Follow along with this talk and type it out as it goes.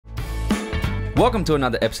Welcome to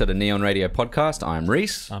another episode of Neon Radio Podcast. I'm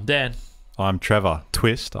Reece. I'm Dan. I'm Trevor.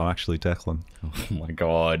 Twist. I'm actually Declan. Oh my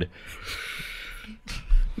god.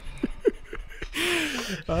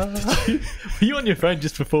 Were you on your phone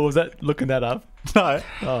just before? Was that looking that up? No.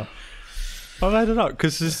 Oh. I made it up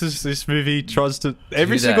because this movie tries to...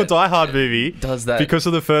 Every Do single that. Die Hard movie Does that. because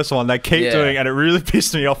of the first one, they keep doing, and it really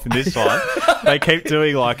pissed me off in this one, they keep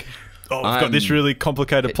doing like, oh, we've got this really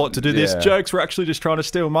complicated plot to do this. Jokes, we're actually just trying to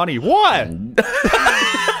steal money. Why?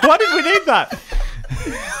 Why did we need that?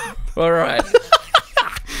 All right.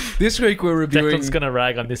 This week we're reviewing... Declan's going to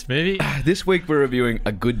rag on this movie. This week we're reviewing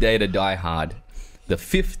A Good Day to Die Hard, the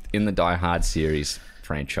 5th in the Die Hard series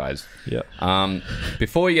franchise. Yeah.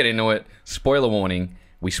 Before we get into it, spoiler warning,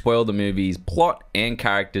 we spoil the movie's plot and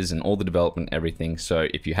characters and all the development, everything. So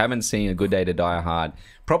if you haven't seen A Good Day to Die Hard,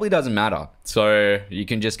 probably doesn't matter. So you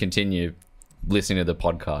can just continue listening to the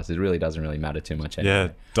podcast. It really doesn't really matter too much anyway. Yeah,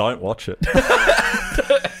 don't watch it.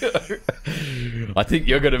 I think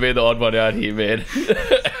you're going to be the odd one out here, man.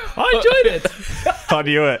 I enjoyed it. I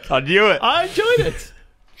knew it. I knew it. I enjoyed it.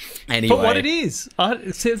 Anyway. For what it is.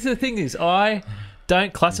 See, the thing is, I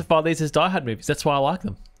don't classify these as Die Hard movies. That's why I like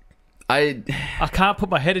them. I can't put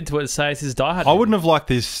my head into it and say this is Die Hard. I wouldn't have liked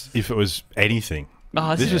this if it was anything.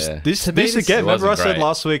 Oh, This To me, again. Remember, I said great.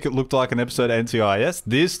 last week it looked like an episode of NCIS.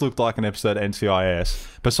 This looked like an episode of NCIS.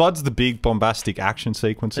 Besides the big bombastic action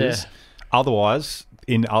sequences, otherwise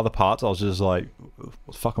in other parts, I was just like, "What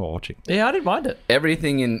the fuck am I watching?" Yeah, I didn't mind it.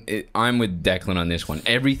 Everything in it, I'm with Declan on this one.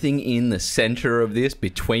 Everything in the center of this,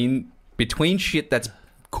 between shit that's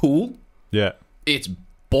cool, Yeah, it's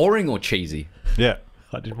boring or cheesy. yeah.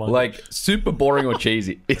 I didn't mind Like super boring or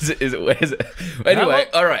cheesy. Is it? Anyway,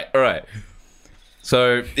 all right.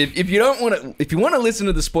 So if you don't want to, if you want to listen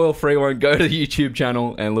to the spoil free one, go to the YouTube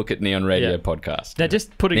channel and look at Neon Radio Podcast. Now,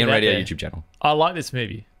 just putting Neon it out Radio there, YouTube channel. I like this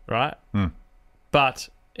movie, right? But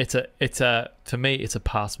it's a for me, it's a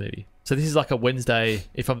pass movie. So this is like a Wednesday.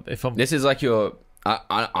 If I'm This is like your.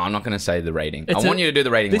 I'm not going to say the rating. I It's want a- you to do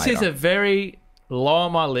the rating. this later. is a very low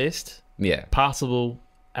on my list, yeah. passable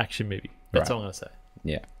action movie. That's Right. all I'm gonna say.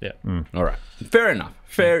 Yeah. Yeah. All right. Fair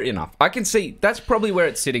enough. I can see that's probably where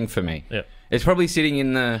it's sitting for me. Yeah. It's probably sitting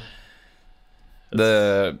in the.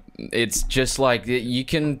 It's just like you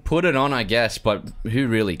can put it on, I guess, but who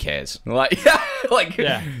really cares? Like,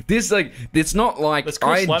 this, like it's not like It's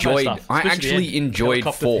cool I slow-mo enjoyed. stuff, I especially the actually end. enjoyed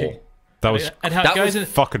Helicopter 4. thing. That was And how That it goes was in,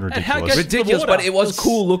 fucking and how it ridiculous. goes into the ridiculous, water. but it was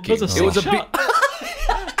cool looking. It was It was a shot.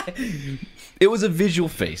 It was a visual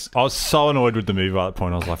feast. I was so annoyed with the movie at that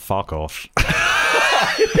point. I was like, "Fuck off."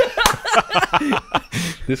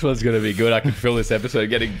 This one's gonna be good. I can feel this episode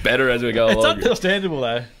getting better as we go It's along. understandable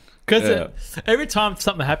though, because every time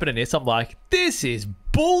something happened in this, I'm like, "This is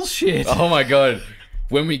bullshit." Oh my god!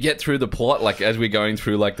 When we get through the plot, like as we're going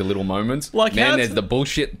through like the little moments, Like, man, how's- there's the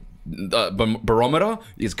bullshit barometer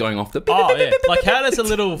is going off the. Oh yeah, like how does a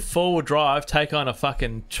little forward drive take on a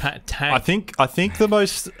fucking tank? I think the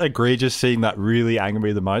most egregious scene that really angered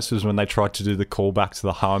me the most was when they tried to do the callback to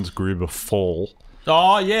the Hans Gruber fall,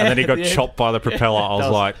 Oh yeah, and then he got yeah. chopped by the propeller. I was that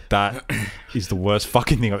was- like, that is the worst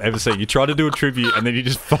fucking thing I've ever seen. You tried to do a tribute, and then you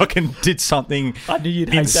just fucking did something I knew you'd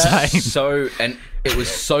hate insane. that. So and it was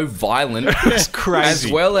so violent, It's crazy.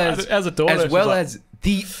 as well as As a daughter, as she's well like- as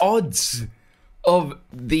the odds of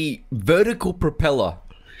the vertical propeller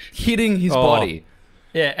hitting his body.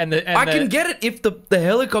 Yeah, and I can get it if the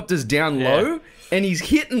helicopter's down low and he's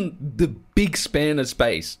hitting the big span of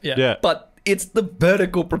space. Yeah. But it's the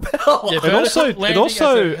vertical propeller. Yeah, also- landing as also,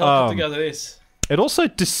 a helicopter um, goes like this. It also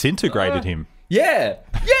disintegrated him, Yeah.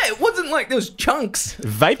 It wasn't like there was chunks.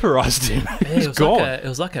 vaporized him. Yeah, He's gone. it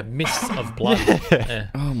was like a mist of blood. Yeah.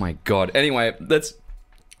 Oh my god. Anyway,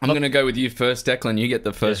 I'm going to go with you first, Declan. You get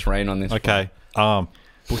the first reign on this. Okay.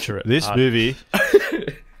 Butcher it. This hard. movie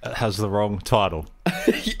has the wrong title.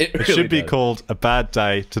 It should be called A Bad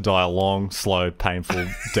Day to Die a Long, Slow, Painful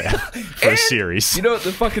Death for a series. You know what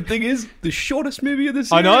the fucking thing is? The shortest movie of the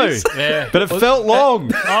series. I know, Yeah. but it felt long.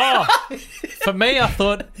 Oh, for me, I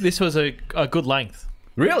thought this was a good length.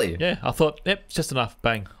 Really? Yeah, I thought, yep, it's just enough.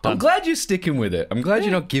 Bang, done. I'm glad you're sticking with it. I'm glad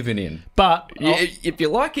you're not giving in. But If you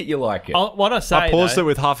like it, you like it. what I say, I paused though, it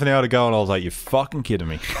with half an hour to go, and I was like, "You're fucking kidding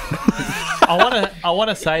me." I want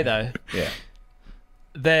to say though, Yeah.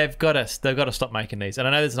 they've got to stop making these. And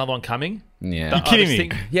I know there's another one coming. Yeah. but You're kidding I just me.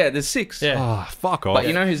 think- Yeah, there's 6. yeah, Oh, fuck off. But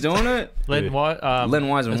you know who's doing it? Len Wiseman, one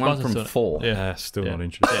Wiseman's from doing it. 4. Yeah, still Yeah. not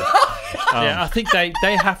interested. yeah. I think they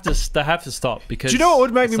have to stop because. Do you know what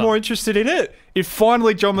would make me it's more not- interested in it? If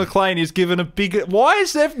finally John McClane is given a big... Why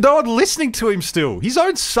is there no one listening to him still? His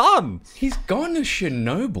own son. He's gone to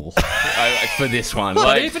Chernobyl for this one. But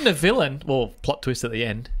Like, even the villain, well, plot twist at the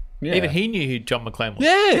end. Yeah. Even he knew who John McClane was.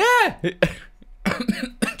 Yeah.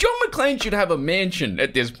 John McClane should have a mansion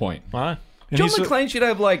at this point. Right. John McClane should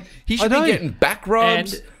have he should be getting back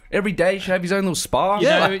rubs every day. He should have his own little spa.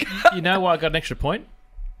 You know why I got an extra point?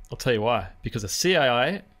 I'll tell you why. Because the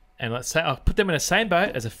CIA, and let's say I'll put them in the same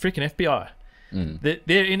boat as a freaking FBI.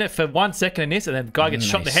 They're in it for 1 second in this, and then the guy gets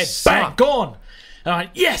shot in the head. Bang, gone. And I'm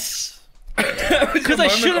like, yes. Because they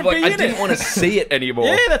shouldn't be in it. I didn't want to see it anymore.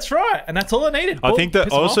 Yeah, that's right, and that's all I needed. I think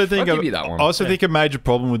that. I also think a major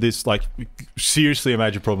problem with this, seriously, a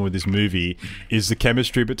major problem with this movie is the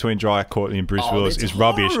chemistry between Jai Courtney and Bruce Willis is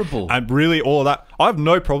rubbish. And really, all of that. I have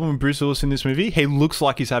no problem with Bruce Willis in this movie. He looks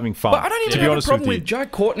like he's having fun. But I don't even have a problem with Jai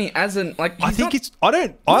Courtney as an I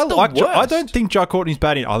don't think Jai Courtney's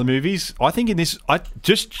bad in other movies. I think in this,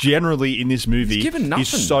 just generally in this movie, he's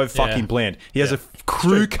so fucking bland. He has a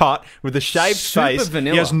crew cut with a shaved face.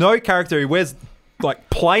 Vanilla. He has no character. He wears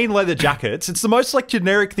plain leather jackets. It's the most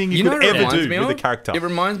generic thing you could ever do with a character. It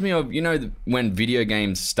reminds me of when video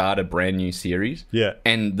games start a brand new series. Yeah.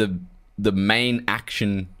 And the main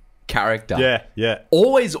action character. Yeah.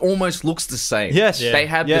 Always almost looks the same. Yes. They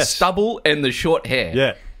have the stubble and the short hair.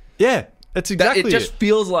 Yeah. Yeah. That's exactly it. Just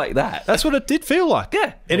feels like that. That's what it did feel like.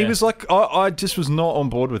 Yeah. And he was like, I just was not on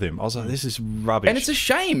board with him. I was like, this is rubbish. And it's a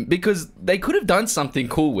shame because they could have done something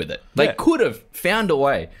cool with it. They could have found a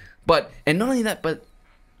way. And not only that, but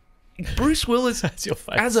Bruce Willis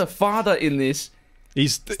as a father in this,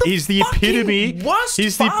 he's the epitome.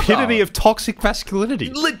 He's the epitome of toxic masculinity.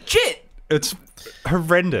 Legit. It's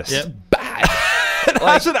horrendous. It's bad.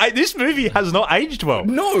 This movie has not aged well.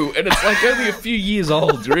 No, and it's only a few years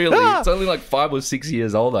old, really. It's only 5 or 6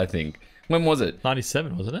 years old, I think. When was it?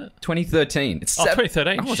 97, wasn't it? 2013. It's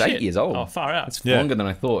 2013. I was 8 years old. Oh, far out. It's longer than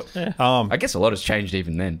I thought. Yeah. I guess a lot has changed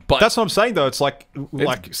even then. But that's what I'm saying, though. It's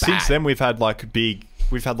since then we've had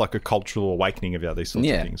a cultural awakening about these sorts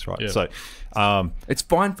of things, right? Yeah. So, it's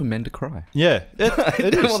fine for men to cry. Yeah,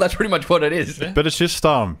 it is. Well, that's pretty much what it is. Yeah. But it's just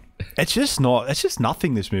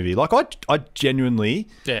nothing. This movie, I genuinely,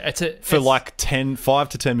 for 5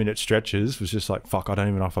 to 10 minute stretches, was just like, fuck, I don't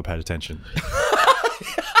even know if I paid attention.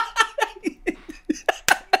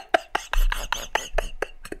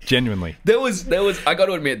 Genuinely. There was I got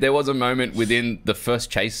to admit, there was a moment within the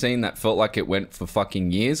first chase scene that felt like it went for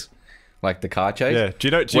fucking years. Like the car chase. Yeah. Do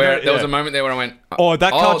you know? There was a moment there where I went,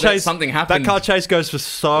 that car chase. Something happened. That car chase goes for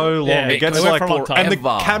so long. Yeah, it gets and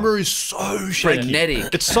the camera is so shaky.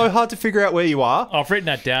 Frenetic. It's so hard to figure out where you are. I've written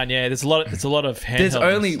that down. Yeah, there's a lot of hand. There's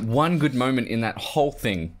only one good moment in that whole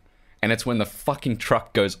thing, and it's when the fucking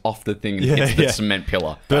truck goes off the thing and hits the cement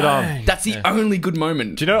pillar. But that's the only good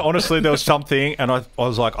moment. Do you know? Honestly, there was something, and I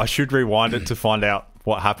was like, I should rewind it to find out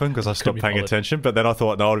what happened because I stopped paying attention. But then I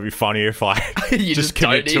thought, no, it'd be funny if I just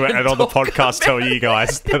commit to it and on the podcast tell you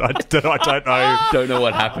guys that I don't know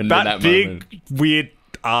what happened. That big moment. weird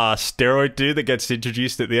steroid dude that gets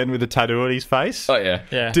introduced at the end with a tattoo on his face. Oh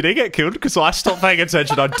yeah. Did he get killed? Because I stopped paying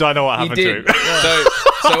attention. I don't know what happened to him.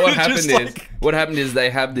 So what happened is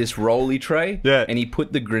they have this rolly tray, and he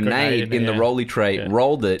put the grenade in the rolly tray,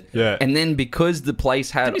 rolled it, and then because the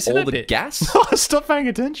place had all the gas, I stopped paying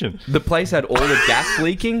attention. The place had all the gas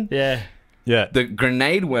leaking. Yeah. The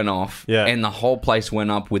grenade went off, and the whole place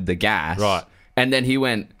went up with the gas. Right. And then he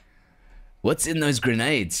went, "What's in those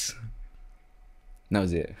grenades?" And that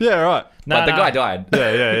was it. Yeah, right. But the guy died.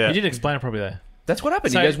 Yeah. You didn't explain it properly there. That's what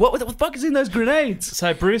happened. He goes, what the fuck is in those grenades?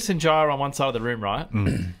 So Bruce and Jai are on one side of the room, right?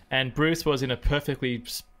 And Bruce was in a perfectly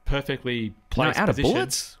placed out position. Of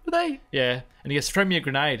bullets? Were they? Yeah. And he goes, throw me a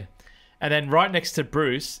grenade. And then right next to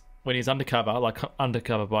Bruce, when he's undercover, by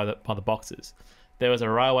the boxes, there was a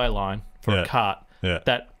railway line for a cart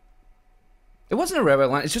that... It wasn't a railway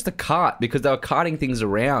line. It's just a cart because they were carting things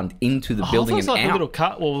around into the building and like out. A little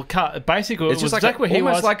cart. Well, basically, it's it was just exactly where he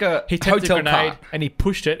was. Like a he tapped hotel a grenade cart. and he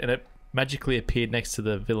pushed it, and it magically appeared next to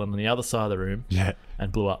the villain on the other side of the room. Yeah,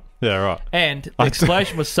 and blew up. Yeah, right. And the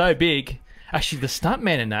explosion was so big. Actually, the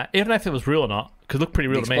stuntman in that, I don't know if it was real or not, because it looked pretty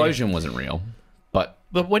real to me. The explosion wasn't real, but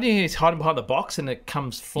when he's hiding behind the box and it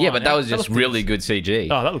comes flying. Yeah, but that was just really good CG.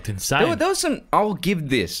 Oh, that looked insane. There was some. I'll give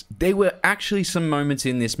this. There were actually some moments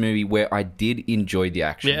in this movie where I did enjoy the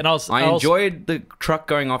action. Yeah, and I enjoyed the truck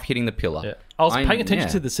going off, hitting the pillar. Yeah. I was paying attention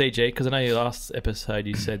to the CG because I know your last episode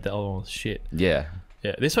you said that was shit. Yeah.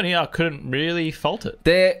 Yeah. This one here, I couldn't really fault it.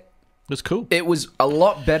 It was cool. It was a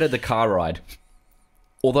lot better, the car ride.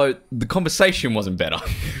 Although the conversation wasn't better.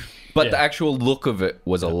 But the actual look of it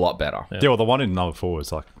was a lot better. Yeah, well, the one in number 4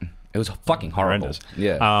 was like... It was fucking horrible. Horrendous.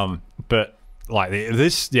 Yeah. But, like,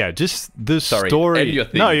 just the story... End your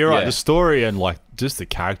thing. No, you're right. The story and, like, just the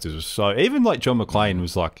characters was so... Even, like, John McClane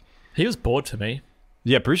was, like... He was bored to me.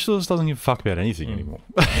 Yeah, Bruce Willis doesn't give a fuck about anything anymore.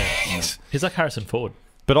 He's like Harrison Ford.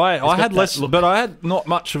 But I had that less. look. But I had not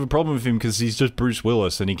much of a problem with him because he's just Bruce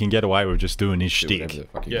Willis and he can get away with just doing his Do whatever shtick. the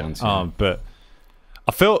fuck he Yeah. wants, But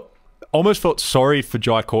I almost felt sorry for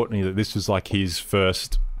Jai Courtney that this was like his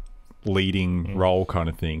first leading role kind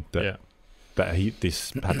of thing. That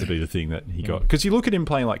this had to be the thing that he got, because you look at him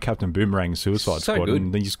playing like Captain Boomerang, Suicide So Squad, good.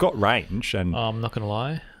 and he's got range. And I'm not gonna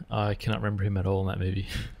lie, I cannot remember him at all in that movie.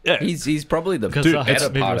 yeah, He's probably the Because better that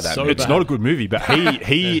movie part of was that so movie. it's bad. not a good movie, but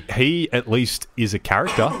he at least is a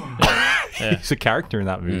character. Yeah. He's a character in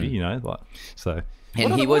that movie, you know. Like so,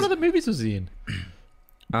 And What other movies was he in?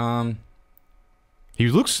 he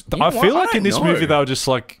looks. You know I what? feel I like in don't this know. movie they were just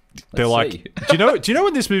like. They're Let's like, see. do you know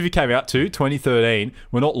when this movie came out too? 2013.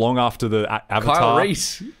 We're not long after the Avatar. Kyle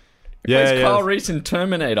Reese. Yeah, Kyle Reese in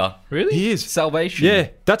Terminator. Really? He is. Salvation. Yeah,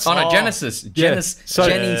 that's. Oh no, Genesis. So-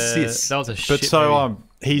 Genesis. That was a But shit so movie.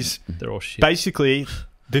 he's They're all shit. basically.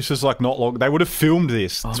 This was like not long. They would have filmed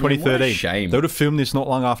this 2013. what a shame. They would have filmed this not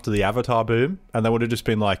long after the Avatar boom, and they would have just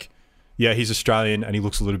been like, "Yeah, he's Australian, and he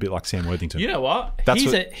looks a little bit like Sam Worthington." You know what? That's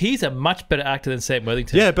He's a much better actor than Sam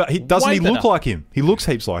Worthington. Yeah, but doesn't Way he look better. like him? He looks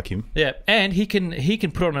heaps like him. Yeah, and he can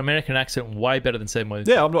put on an American accent way better than Sam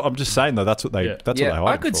Worthington. Yeah, I'm just saying though. That's what they. Yeah. That's what they hired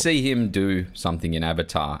I him could for. see him do something in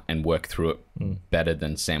Avatar and work through it better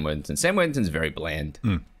than Sam Worthington. Sam Worthington's very bland,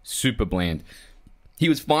 super bland. He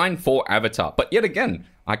was fine for Avatar, but yet again,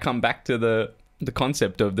 I come back to the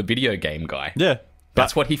concept of the video game guy. Yeah,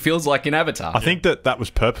 That's what he feels like in Avatar. I think that was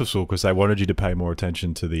purposeful because they wanted you to pay more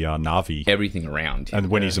attention to the Na'vi, everything around him. and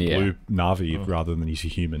when he's a Yeah. blue Na'vi rather than he's a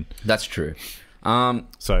human. That's true.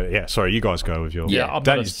 So yeah, sorry, you guys go with your. Yeah, I'm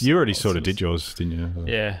Dan, not a- you already sort of did yours, didn't you?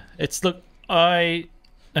 Yeah,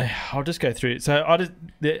 I'll just go through it. So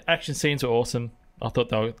the action scenes were awesome. I thought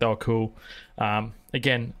they were cool.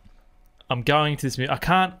 Again, I'm going to this movie. I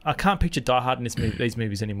can't picture Die Hard in these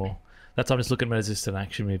movies anymore. That's why I'm just looking at it as just an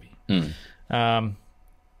action movie.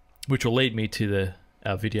 Which will lead me to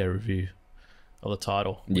our video review of the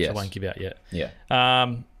title, which I Yes. won't give out yet. Yeah.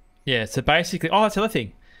 Yeah, so basically, that's the other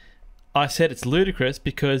thing. I said it's ludicrous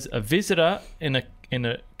because a visitor in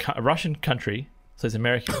a Russian country, so it's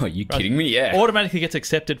American. Are you kidding me? Yeah. Automatically gets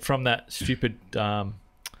accepted from that stupid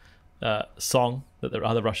song that the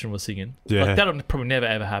other Russian was singing. Yeah. Like, that'll probably never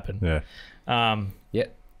ever happen. Yeah. Yeah.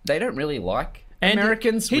 They don't really like And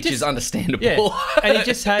Americans, he which just- is understandable. Yeah, and he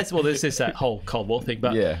just has. Well, there's that whole Cold War thing,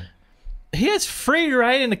 but Yeah. he has free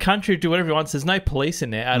reign in the country to do whatever he wants. There's no police in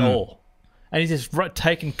there at all, and he's just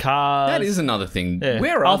taking cars. That is another thing. Yeah.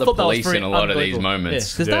 Where I are the thought that was police very in a lot of these unbelievable.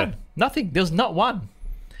 moments? Yeah, there's Yeah. none. Nothing. There's not one.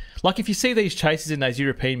 Like if you see these chases in those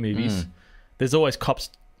European movies, there's always cops.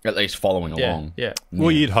 At least following Yeah, along. yeah, Well,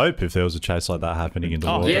 you'd hope if there was a chase like that happening in the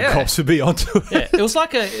world, yeah. the cops would be onto it. yeah.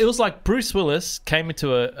 It was like Bruce Willis came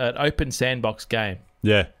into an open sandbox game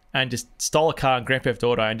Yeah. and just stole a car in Grand Theft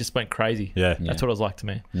Auto and just went crazy. Yeah. That's what it was like to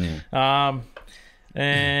me. Yeah.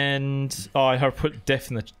 And I have put death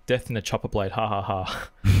in the chopper blade. Ha ha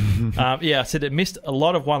ha. Yeah, I said it missed a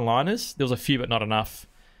lot of one-liners. There was a few, but not enough.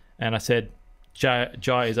 And I said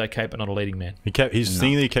Jai is okay, but not a leading man. His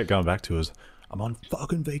thing that he kept going back to was, "I'm on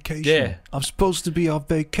fucking vacation. Yeah. I'm supposed to be on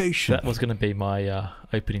vacation." That was going to be my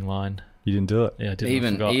opening line. You didn't do it. Yeah, I didn't.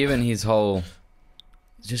 I forgot. Even his whole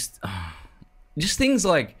just things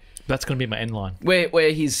like That's going to be my end line.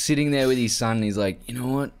 where he's sitting there with his son and he's like, you know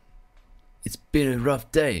what? It's been a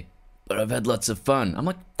rough day, but I've had lots of fun. I'm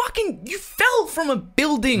like, fucking, you fell from a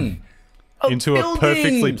building. Into a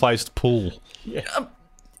perfectly placed pool.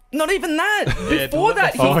 Not even that. Yeah, Before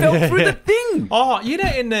that, he Oh, fell yeah, through yeah. the thing. Oh, you know,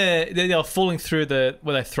 in they're falling through where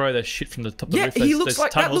they throw the shit from the top of the Yeah, roof. he those looks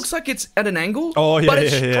like tunnels. that. Looks like it's at an angle. Oh, yeah, but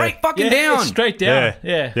it's yeah, yeah. straight fucking yeah, down. straight down.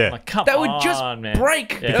 Yeah, Yeah, yeah. Like, come That on, would just man.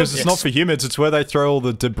 break. Yeah. Because it's not for humans, it's where they throw all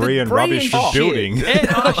the debris and Debris rubbish and from shit. building. And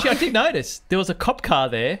actually, I did notice there was a cop car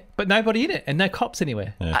there, but nobody in it, and no cops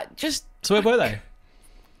anywhere. I just So where were they?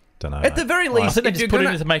 Don't know. at the very I least, think they if just you're put it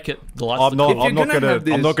gonna, in to make it the lights. I'm look not. If you're I'm not gonna gonna. have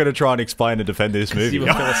this- I'm not gonna try and explain and defend this movie. you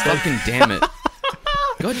were fell asleep. fucking damn it.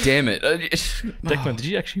 God damn it. Declan, did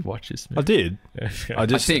you actually watch this I movie? did. I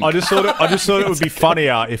just think- thought it would be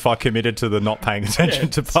funnier if I committed to the not paying attention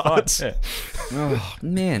to It's fine. parts. Yeah. Oh,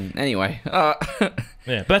 man. Anyway,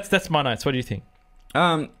 Yeah, but that's my notes. What do you think?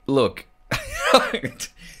 look,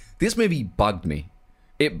 this movie bugged me.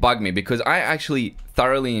 It bugged me because I actually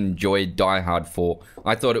thoroughly enjoyed Die Hard 4.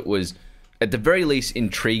 I thought it was, at the very least,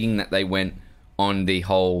 intriguing that they went on the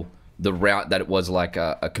route that it was like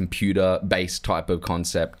a computer-based type of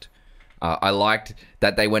concept. I liked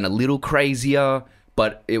that they went a little crazier,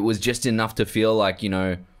 but it was just enough to feel like, you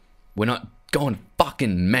know, we're not going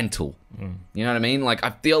fucking mental. You know what I mean? Like,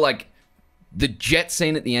 I feel like The jet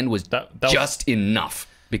scene at the end was just enough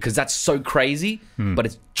because that's so crazy, but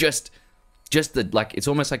it's just the like. It's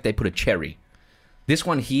almost like they put a cherry. This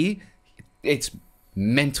one here, it's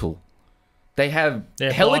mental. They have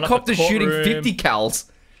helicopters shooting 50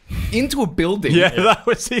 cals into a building. Yeah, that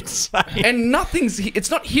was insane. And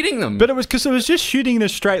it's not hitting them. But it was because it was just shooting in a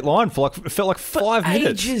straight line for like, it felt like 5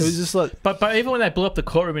 minutes. It was just like... But even when they blew up the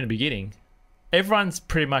courtroom in the beginning, everyone's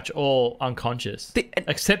pretty much all unconscious.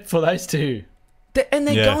 Except for those two. They're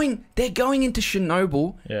going into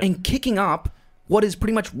Chernobyl and kicking up what is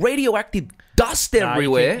pretty much radioactive dust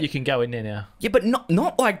everywhere. You can go in there now. Yeah, but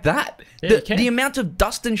not like that. Yeah, The amount of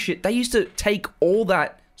dust and shit, they used to take all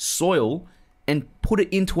that soil and put it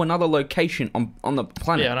into another location on the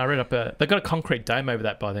planet. Yeah, and I read up they got a concrete dome over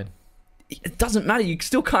that by then. It doesn't matter. You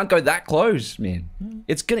still can't go that close, man.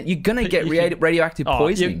 You're gonna get radioactive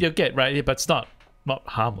poisoning. You'll get radio, but it's not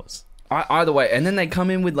harmless. Either way, and then they come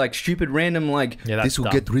in with like stupid random like this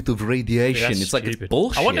will get rid of radiation. It's like it's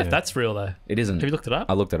bullshit. I wonder if that's real though. It isn't. Have you looked it up?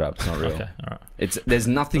 I looked it up. It's not real. Okay, all right. There's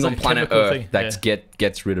nothing on planet Earth that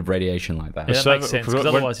gets rid of radiation like that. Yeah, that makes sense.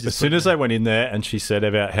 Otherwise, as soon as they went in there and she said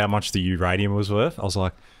about how much the uranium was worth, I was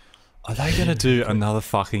like, are they going to do another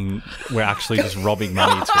fucking... We're actually just robbing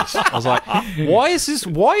money twist? I was like, why is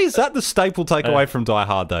that the staple takeaway from Die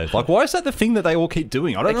Hard, though? Like, why is that the thing that they all keep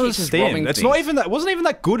doing? I don't understand. It's not even that... It wasn't even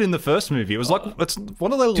that good in the first movie. It was like... It's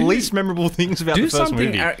one of the least memorable things about the first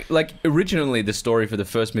movie. Like, originally, the story for the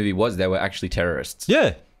first movie was they were actually terrorists.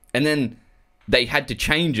 Yeah. And then they had to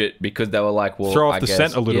change it because they were like, well, throw off the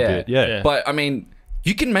scent a little bit. Yeah. But, I mean...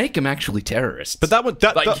 You can make them actually terrorists. But that would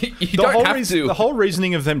you don't have to. The whole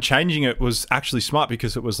reasoning of them changing it was actually smart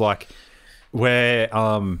because it was like, we're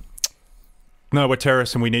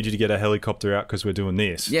terrorists and we need you to get a helicopter out because we're doing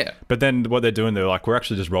this. Yeah. But then what they're doing, they're like, we're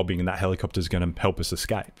actually just robbing and that helicopter's going to help us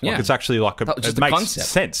escape. Like, it's actually like it makes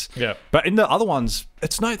sense. Yeah. But in the other ones,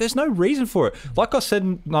 there's no reason for it. Like I said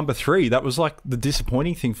in number 3, that was like the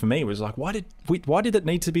disappointing thing for me was like, why did it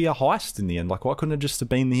need to be a heist in the end? Like, why couldn't it just have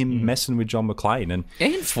been him messing with John McClane? And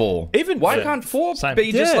 4. Why can't 4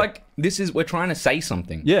 be just like, we're trying to say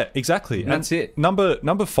something? Yeah, exactly. And that's it.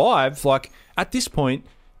 Number 5, like at this point,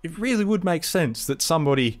 it really would make sense that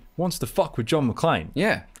somebody wants to fuck with John McClane.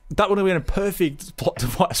 Yeah. That would have been a perfect plot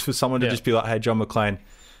device for someone to just be like, hey, John McClane,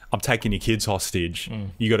 I'm taking your kids hostage.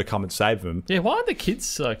 You got to come and save them. Yeah, why are the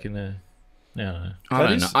kids like in a...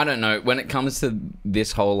 I don't know. When it comes to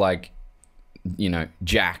this whole like,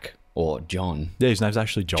 Jack or John. Yeah, his name's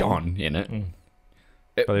actually John. John, in it.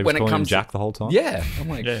 But he was calling him Jack the whole time? Yeah. I'm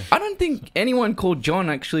like, I don't think anyone called John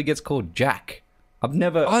actually gets called Jack. I've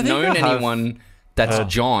never known anyone...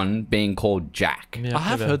 That's John being called Jack. Yeah, I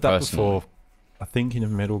have heard that before. I think in a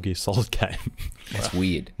Metal Gear Solid game. That's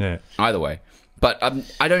weird. Yeah. Either way. But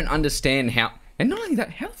I don't understand how... And not only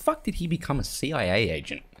that, how the fuck did he become a CIA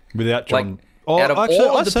agent? Without John... I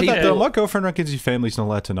said that though. My girlfriend reckons your family's not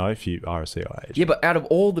allowed to know if you are a CIA agent. Yeah, but out of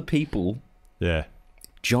all the people... Yeah.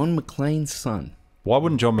 John McClane's son. Why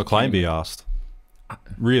wouldn't John McClane be asked?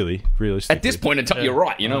 Really, realistically. At this point in time, you're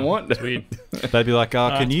right. You know what? That's weird. They'd be like,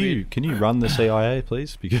 can you run the CIA,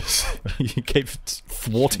 please? Because you keep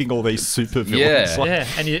thwarting all these super villains. Yeah,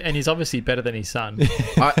 and he's obviously better than his son.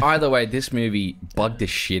 Either way, this movie bugged the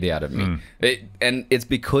shit out of me. And it's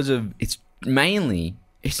because of... It's mainly...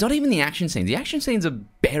 It's not even the action scenes. The action scenes are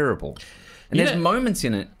bearable. And there's moments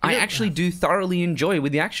in it I actually do thoroughly enjoy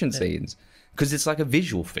with the action scenes. Because it's like a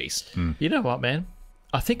visual feast. You know what, man?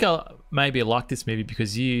 I think I maybe like this movie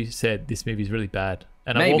because you said this movie is really bad.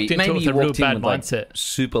 And I walked into it with a real bad mindset. Like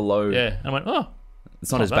super low. Yeah. And I went, oh.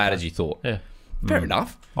 It's not as bad as you thought. Yeah. Fair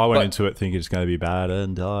enough. I went into it thinking it's going to be bad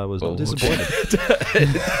and I was not disappointed.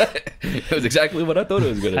 It was exactly what I thought it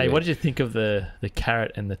was going to be. Hey, what did you think of the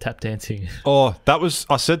carrot and the tap dancing? Oh, that was...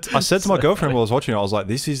 I said to my girlfriend while I was watching it, I was like,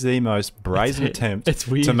 this is the most brazen attempt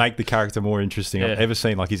to make the character more interesting I've ever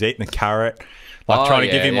seen. Like, he's eating a carrot... Like trying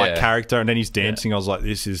to give him like character, and then he's dancing. I was like,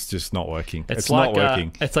 "This is just not working. It's not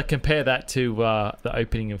working." It's like compare that to the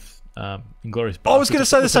opening of Inglourious Basterds. I was going to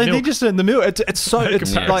say the same thing just in the middle. It's like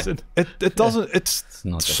it doesn't. It's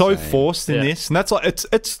so forced in this, and that's like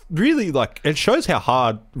it's really like it shows how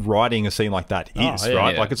hard writing a scene like that is,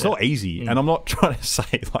 right? Like it's not easy, and I'm not trying to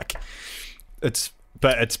say like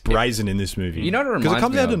but it's brazen in this movie. You know what it reminds me of? Because it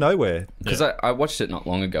comes out of nowhere. Because I watched it not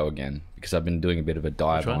long ago again because I've been doing a bit of a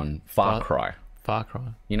dive on Far Cry. Far Cry.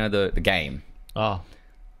 You know, the game. Oh.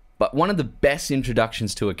 But one of the best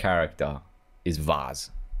introductions to a character is Vaz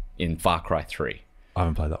in Far Cry 3. I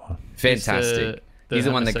haven't played that one. Fantastic. He's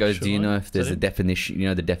the one that goes, do you know if there's a definition,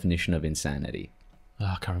 the definition of insanity? Oh,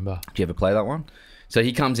 I can't remember. Do you ever play that one? So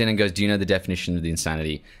he comes in and goes, do you know the definition of the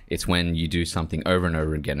insanity? It's when you do something over and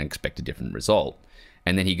over again and expect a different result.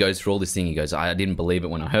 And then he goes through all this thing. He goes, I didn't believe it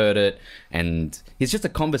when I heard it. And it's just a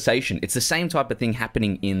conversation. It's the same type of thing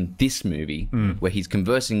happening in this movie where he's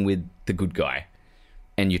conversing with the good guy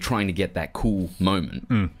and you're trying to get that cool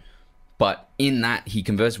moment. But in that, he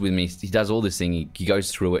converses with me. He does all this thing. He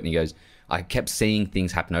goes through it and he goes, I kept seeing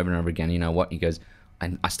things happen over and over again. You know what? He goes,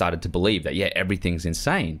 and I started to believe that, yeah, everything's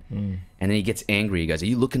insane. And then he gets angry. He goes, are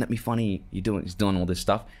you looking at me funny? He's doing all this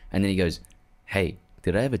stuff. And then he goes, hey,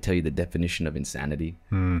 did I ever tell you the definition of insanity?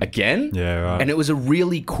 Again? Yeah, right. And it was a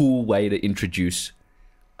really cool way to introduce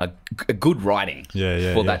a good writing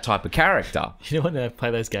for that type of character. You know when they play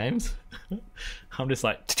those games? I'm just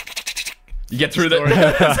like... You get through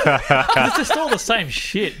that. It's just all the same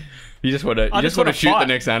shit. You just want to shoot the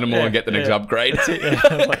next animal and get the next upgrade. That's it,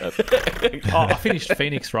 yeah. I finished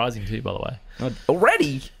Phoenix Rising too, by the way.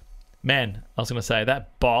 Already? Man, I was going to say,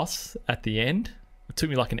 that boss at the end, it took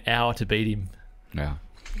me like an hour to beat him. Yeah.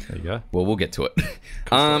 There you go. Well, we'll get to it.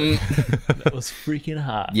 That was freaking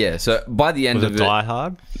hard. Yeah, so by the end Was of it Die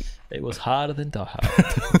Hard? It was harder than Die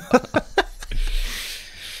Hard.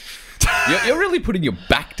 You're really putting your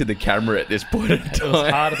back to the camera at this point in time. It was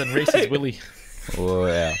harder than Reese's Willy. Oh,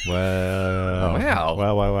 yeah. Wow.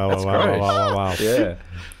 Wow. That's Wow. Yeah.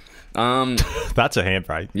 That's a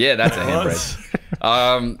handbrake. Yeah, that's a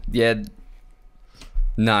handbrake. Yeah.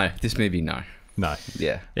 No, this movie, no. No.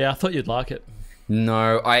 Yeah. Yeah, I thought you'd like it.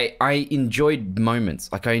 No, I enjoyed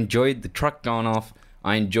moments. Like, I enjoyed the truck going off.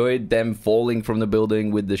 I enjoyed them falling from the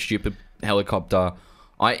building with the stupid helicopter.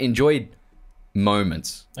 I enjoyed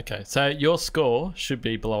moments. Okay, so your score should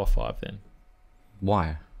be below a 5 then.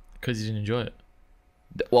 Why? Because you didn't enjoy it.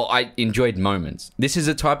 Well, I enjoyed moments. This is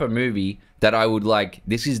a type of movie that I would like.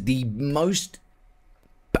 This is the most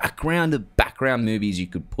background of background movies you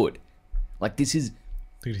could put. Like, this is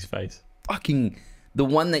Look at his face. fucking the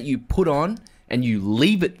one that you put on and you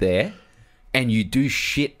leave it there and you do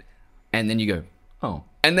shit and then you go, oh.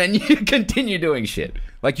 And then you continue doing shit.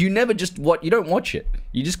 Like, you never just you don't watch it.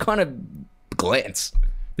 You just kind of glance.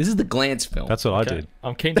 This is the glance film. That's what I did.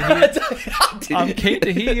 I'm keen to hear. I'm keen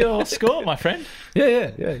to hear your score, my friend.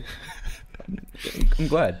 Yeah. I'm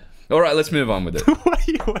glad. All right, let's move on with it. Why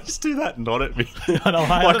do you always do that? Not at me. I know,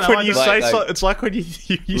 I Like don't know, when I you just- say Like- something, it's like when you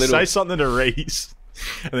say something to Reece,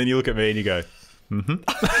 and then you look at me and you go,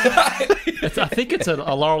 I think it's a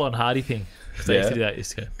Laurel and Hardy thing. Because they used to do that.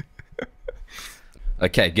 Used to go,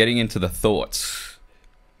 Okay, getting into the thoughts.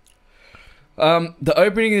 The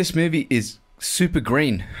opening of this movie is super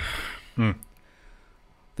green.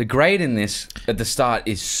 The grade in this at the start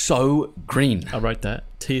is so green. I wrote that.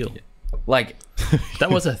 Teal. Like, That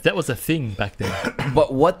was a thing back then.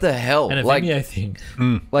 but what the hell? And a Like, Vimeo thing.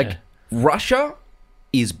 like Yeah. Russia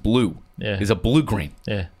is blue. Yeah. Is a blue-green.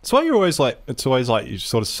 Yeah. That's why you're always like, it's always like you're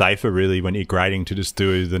sort of safer really when you're grading to just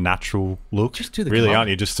do the natural look. Just do the really, colour.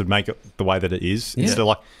 aren't you? Just to make it the way that it is. Yeah. Instead of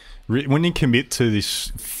like, when you commit to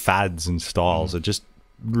this fads and styles, it just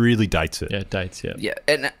really dates it. Yeah, dates, yeah. Yeah,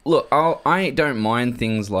 and look, I don't mind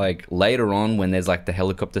things like later on when there's like the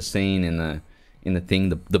helicopter scene in the thing,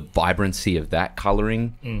 the vibrancy of that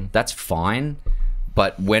coloring, that's fine.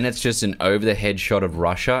 But when it's just an over the head shot of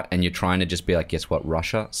Russia and you're trying to just be like, guess what,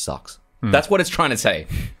 Russia sucks. That's what it's trying to say.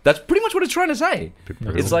 That's pretty much what it's trying to say.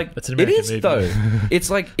 It's like It's an it American is movie. though.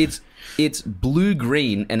 It's like it's blue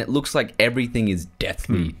green and it looks like everything is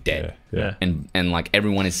deathly dead. Yeah. And like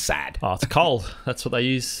everyone is sad. Oh, it's cold. That's what they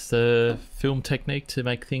use, the film technique to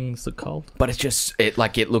make things look cold. But it's just it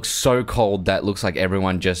looks so cold that looks like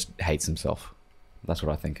everyone just hates himself. That's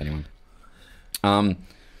what I think anyway.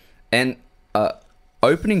 And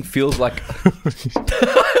opening feels like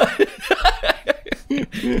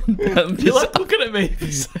You're like looking at me.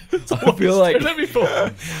 I feel like Let me fall. I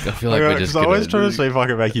feel like we're just Because I always gonna, try to see if I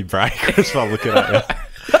can make you break just by looking at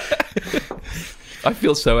you. I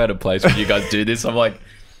feel so out of place when you guys do this. I'm like,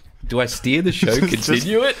 do I steer the show,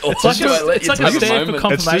 continue it, or like do I let it's you like a take a stand for moment?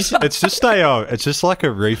 confirmation. It's just like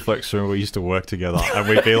a reflex when we used to work together and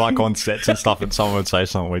we'd be like on sets and stuff and someone would say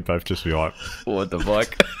something, we'd both just be like, What the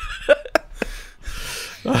fuck?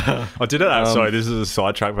 I did it at, sorry, this is a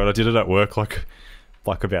sidetrack, but I did it at work like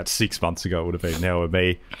about 6 months ago it would have been now with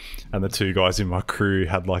me and the two guys in my crew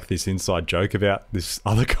had like this inside joke about this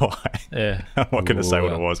other guy. Yeah. I'm not going to say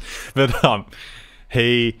what it was, but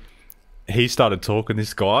he started talking,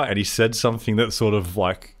 this guy, and he said something that sort of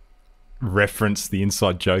like referenced the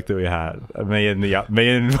inside joke that we had. Me and one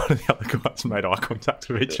of the other guys made eye contact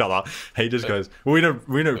with each other. He just goes, we're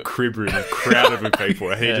in a crib room crowded with people,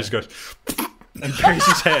 and he just goes and buries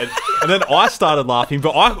his head. And then I started laughing,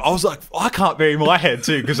 but I was like, I can't bury my head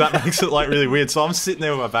too, because that makes it like really weird. So I'm sitting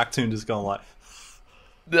there with my back to him, just going like,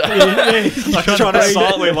 like trying to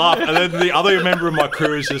silently laugh. And then the other member of my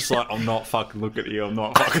crew is just like, I'm not fucking looking at you. I'm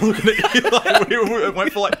not fucking looking at you. Like, we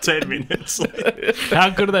went for like 10 minutes. How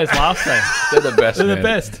good are those laughs, though? They're the best. They're the man.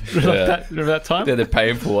 best. Remember that time? They're the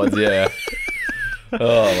painful ones. Yeah.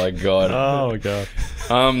 Oh my god. Oh my god.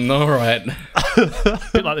 All right.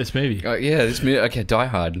 Bit like this movie. Yeah, this movie. Okay, Die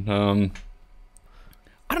Hard.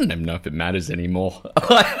 I don't even know if it matters anymore.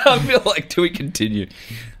 I feel like, do we continue?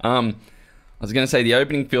 I was going to say the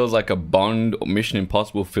opening feels like a Bond or Mission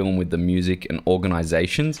Impossible film with the music and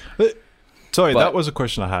organizations. Sorry, that was a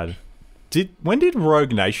question I had. When did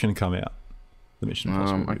Rogue Nation come out? The Mission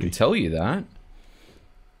Impossible I movie. can tell you that.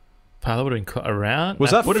 That would have been around.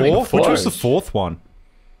 Was that would have been fourth? Which was close. the fourth one?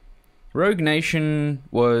 Rogue Nation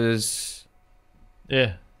was...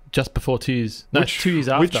 Yeah, just before 2 years. No, 2 years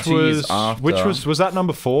after. Which 2 years was after. was that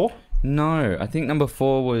number 4? No, I think number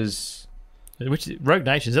 4 was... Which Rogue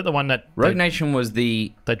Nation, is that the one that Rogue Nation was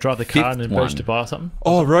the... they drive the car and fifth then goes one. to buy something?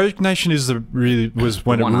 Oh, Rogue Nation was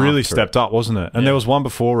when it one really after stepped up, wasn't it? And there was one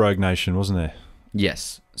before Rogue Nation, wasn't there?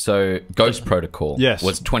 Yes. So Ghost Protocol Yes.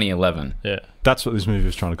 was 2011. Yeah. That's what this movie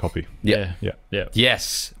was trying to copy. Yeah. Yeah. Yeah.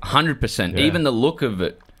 Yes, 100%. Yeah. Even the look of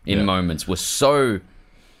it in moments was so...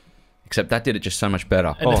 Except that did it just so much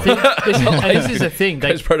better. And the thing, this is the thing.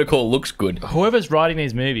 Ghost Protocol looks good. Whoever's writing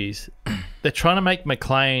these movies, they're trying to make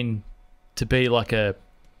McClane to be like a,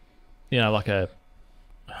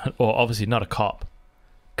 or obviously not a cop,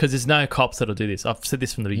 because there's no cops that'll do this. I've said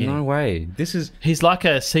this from the beginning. No way. This is... He's like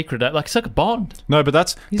a secret, like it's like a Bond. No, but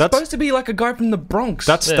that's supposed to be like a guy from the Bronx.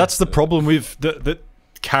 that's the problem with the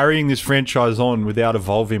carrying this franchise on without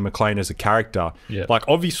evolving McClane as a character. Yeah. Like,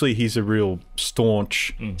 obviously he's a real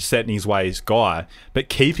staunch, set in his ways guy, but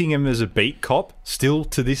keeping him as a beat cop still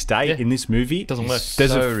to this day in this movie doesn't work.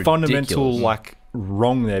 There's So a fundamental ridiculous. like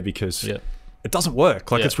wrong there, because it doesn't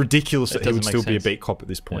work. Like, it's ridiculous that he would doesn't still make be a sense. beat cop at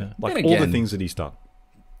this point. Yeah. Like, Then all the again- things that he's done.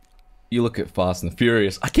 You look at Fast and the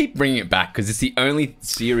Furious. I keep bringing it back because it's the only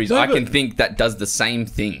series I can think that does the same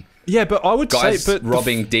thing. Yeah, but I would Guys say, but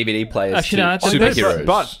robbing DVD players Actually, no, to that's-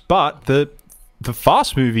 superheroes. But the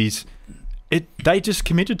Fast movies, they just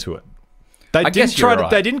committed to it. They guess didn't try you're to.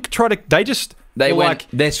 right. They didn't try to. They just. They were went, like,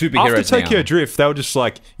 they're superheroes after Tokyo now. Drift, they were just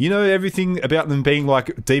like, everything about them being like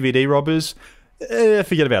DVD robbers.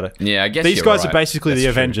 Forget about it. Yeah, I guess these you're guys right. are basically That's the true.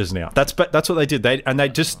 Avengers now. That's what they did. They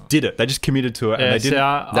just did it. They just committed to it, and they didn't.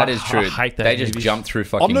 That is true. I hate that. They just movies. jumped through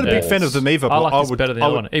fucking I'm not a big walls. fan of them either. I But like this better than the I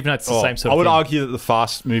other would- one, even though it's the same sort I of would thing. argue that the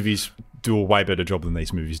Fast movies do a way better job than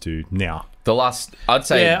these movies do now. The last, I'd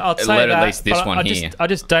say, I'd say let that, at least this but one I here. I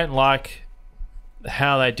just don't like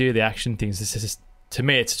how they do the action things. This is just, to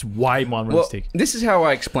me, it's just way more Well, realistic. this is how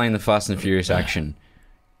I explain the Fast and Furious action.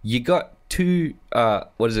 You got two,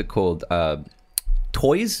 what is it called?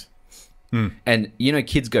 Toys? And,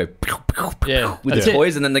 kids go Yeah, with that's the it.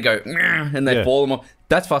 toys, and then they go, and they Yeah. fall them off.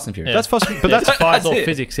 That's Fast and Furious. That's Fast, but That's that's fires all it.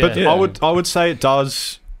 physics. But Yeah. I would say it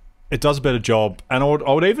does a better job, and I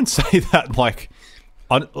would even say that like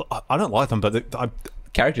I don't like them, but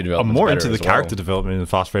Character I'm development. more into the character development in the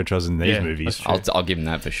Fast franchise than these Yeah, movies. that's I'll give them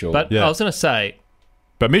that for sure. But Yeah. I was going to say,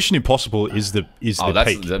 But Mission Impossible is the that's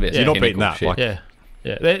peak. the best. You're not beating Pinnacle that.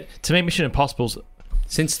 shit. Like, to me, Mission Impossible's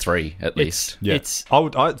Since 3, at least. yeah, it's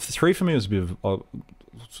I 3 for me was a bit of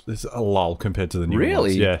it's a lull compared to the new Really?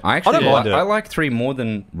 ones. Yeah, I actually don't mind it. I like 3 more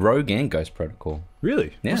than Rogue and Ghost Protocol.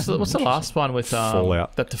 Really? Yeah. what's the last one with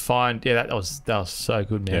Fallout. that defined? Yeah, that was so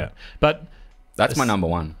good, man. Yeah. But That's my number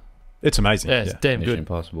 1. It's amazing. yeah, it's damn Mission good.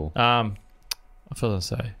 Impossible. I was going to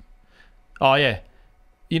say, oh yeah,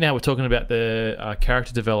 we're talking about the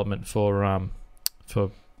character development for I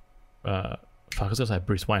was going to say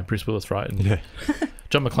Bruce Willis, right? And Yeah.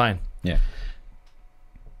 John McClane. Yeah.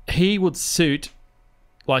 He would suit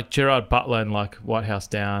like Gerard Butler and like White House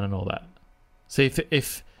Down and all that. See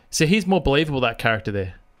if he's more believable, that character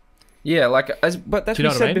there. Yeah, but that's Do you know what we what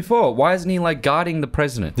I said mean? before. Why isn't he like guarding the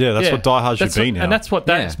president? Yeah, that's what Die Hard should be now. And that's what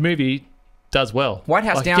that Yeah. movie does well. White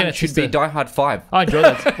House Like, Down again, it's should just be Die Hard 5. I enjoy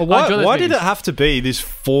that. Well, why did it have to be this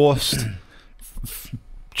forced?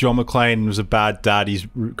 John McClane was a bad dad. He's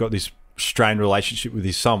got this strained relationship with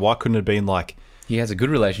his son. Why couldn't it have been like? He has a good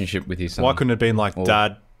relationship with his son. Why couldn't it have been like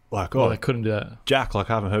dad? Like, Well, they couldn't do that. Jack, like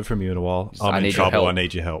I haven't heard from you in a while. I I'm in need your trouble. help. I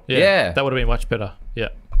need your help. Yeah. That would have been much better. Yeah.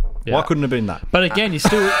 Why couldn't it have been that? But again, you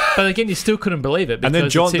still couldn't believe it. And then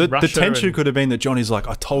because John, it's in the Russia tension and- could have been that Johnny's like,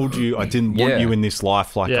 I told you I didn't want Yeah. you in this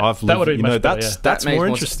life. Like Yeah, I've that lived. would have been much better, yeah. That's makes more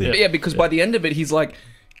sense. interesting. Yeah, because by the end of it, he's like,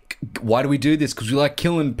 why do we do this? Because we like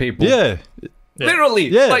killing people. Yeah. Yeah. Literally.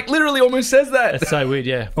 Yeah. Like, literally almost says that. That's so weird,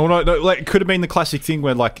 yeah. Oh no, like it could have been the classic thing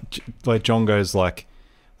where like John goes like,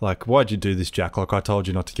 why'd you do this, Jack? Like, I told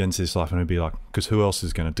you not to get into this life. And it'd be like, because who else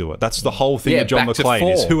is going to do it? That's the whole thing Yeah, of John back to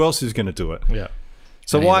McClane is 4. who else is going to do it? Yeah.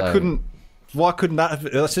 So And why he's couldn't that have,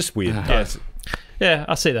 that's just weird. Yeah,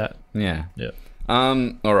 I see that. Yeah. Yeah.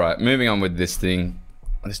 All right, moving on with this thing.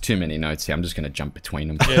 There's too many notes here. I'm just going to jump between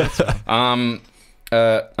them. Yeah, that's fine.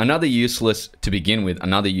 Another useless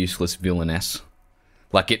villainess.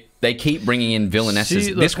 Like they keep bringing in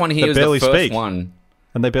villainesses. This one here they is the barely first speak. one.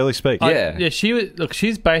 And they barely speak. Yeah. Yeah,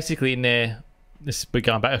 she's basically in there. We're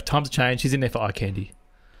going back. Times have changed. She's in there for eye candy.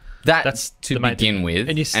 That's to the main begin thing. with.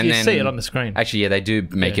 And you see it on the screen. Actually, yeah, they do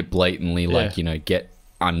make Yeah. it blatantly like, get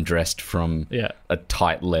undressed from Yeah. a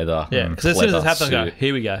tight leather. Yeah, because as soon as it leather happens, I go, suit.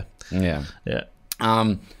 here we go. Yeah. Yeah.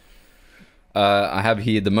 I have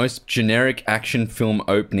here the most generic action film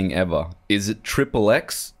opening ever. Is it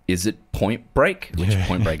XXX? Is it Point Break? Which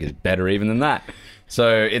Point Break is better even than that.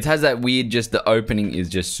 So it has that weird, just the opening is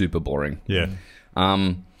just super boring. Yeah.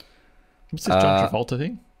 What's this John Travolta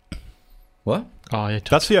thing? What? Oh, yeah.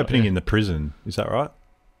 That's the opening in the prison. Is that right?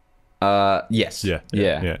 Yes. Yeah.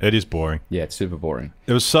 Yeah. It is boring. Yeah, it's super boring.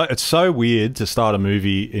 It's so weird to start a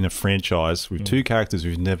movie in a franchise with two characters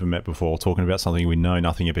we've never met before talking about something we know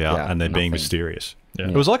nothing about and they're being nothing. mysterious. Yeah.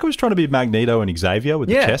 It was like it was trying to be Magneto and Xavier with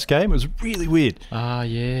the chess game. It was really weird. Ah,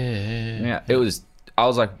 yeah. Yeah, it was. I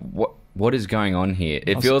was like, what is going on here?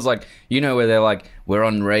 It feels like, where they're like, we're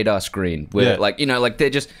on radar screen. We're like, they're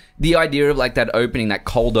just, the idea of like that opening, that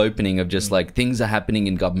cold opening of just like things are happening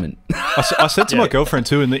in government. I said to my girlfriend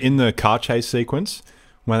too in the car chase sequence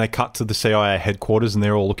when they cut to the CIA headquarters and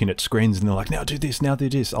they're all looking at screens and they're like, now do this, now do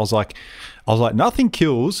this. I was like, nothing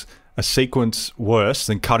kills a sequence worse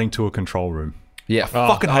than cutting to a control room. Yeah.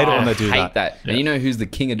 Fucking hate it when they do I that. hate that. Yeah. And you know who's the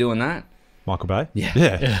king of doing that? Michael Bay?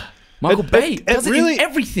 Yeah. Michael Bay does it in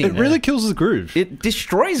everything. It really kills the groove. It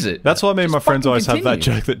destroys it. That's why me and my Just friends fucking always have that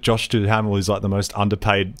continue. joke that Josh Duhamel is like the most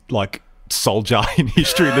underpaid like soldier in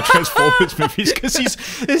history in the Transformers movies because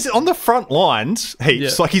he's on the front lines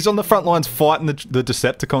heaps. Yeah. Like he's on the front lines fighting the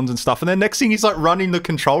Decepticons and stuff, and then next thing he's like running the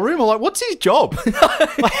control room. I'm like, what's his job?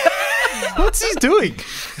 What's he doing?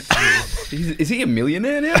 Is he a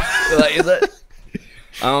millionaire now? Like, is that?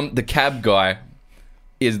 The cab guy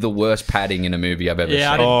is the worst padding in a movie I've ever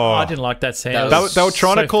Yeah, seen. I didn't like that scene. That It was- was They were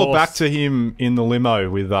trying so to call forced. back to him in the limo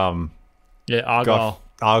with Argyle.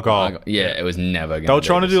 Argyle. Yeah, it was never going They were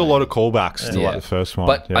trying to do a lot of callbacks to Yeah. like the first one.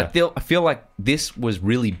 But yeah. I feel like this was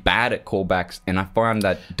really bad at callbacks, and I found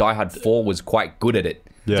that Die Hard 4 was quite good at it.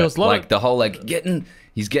 Yeah. There was a lot Like of, the whole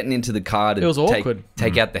he's getting into the car to It was awkward.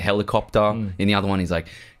 take out the helicopter. In the other one, he's like,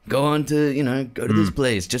 go to this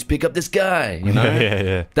place, just pick up this guy.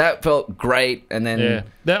 Yeah. That felt great, and then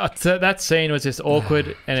that scene was just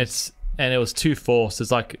awkward, and it was too forced.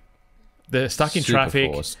 It's like they're stuck in super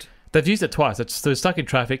traffic. forced. They've used it twice. They're stuck in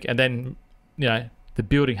traffic, and then the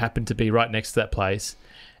building happened to be right next to that place,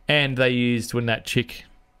 and they used when that chick,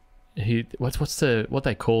 what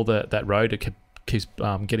they call that road that keeps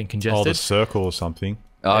getting congested. Oh, the circle or something.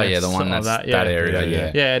 Oh Yeah, yeah, the one something that's like that, that yeah. area. Yeah.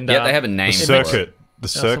 Yeah, Yeah, and, they have a name. The for circuit. it. The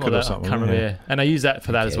something circuit or like that. something. I can't remember. Yeah. And I used that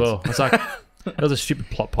for that as cares? well. It's like it was a stupid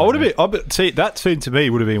plot I point. would have been. See, that scene to me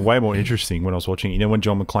would have been way more interesting when I was watching it. You know, when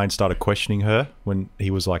John McClane started questioning her when he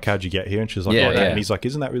was like, "How'd you get here?" And she was like, Yeah, "Like that." yeah. And he's like,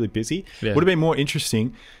 "Isn't that really busy?" Yeah. Would have been more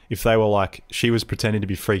interesting if they were like, she was pretending to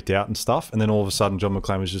be freaked out and stuff, and then all of a sudden John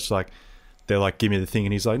McClane was just like, they're like, "Give me the thing,"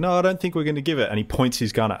 and he's like, "No, I don't think we're going to give it." And he points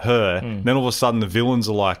his gun at her. And then all of a sudden the villains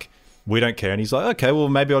are like, "We don't care," and he's like, "Okay, well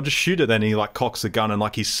maybe I'll just shoot it." Then he like cocks the gun, and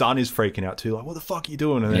like his son is freaking out too, like, "What the fuck are you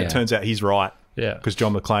doing?" And then Yeah. it turns out he's right. Yeah. Because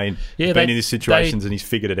John McClane Yeah, has been they- in these situations and he's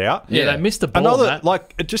figured it out. Yeah, Yeah. they missed the ball. on Another that.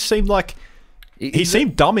 like it just seemed like he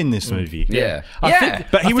seemed dumb in this movie. Yeah, I yeah.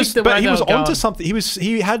 think- But I he was think the way but he they was were going- onto something. He was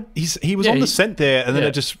Yeah, on the he- scent there, and then yeah.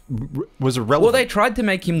 it just was irrelevant. Well, they tried to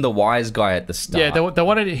make him the wise guy at the start. Yeah, they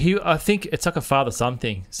wanted. I think it's like a father-son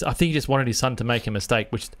thing. So I think he just wanted his son to make a mistake,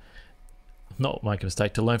 which not make a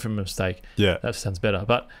mistake, to learn from a mistake. Yeah. That sounds better,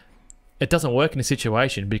 but it doesn't work in a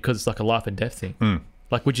situation because it's like a life and death thing.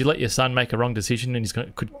 Like, would you let your son make a wrong decision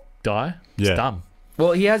and could die? It's Yeah. dumb.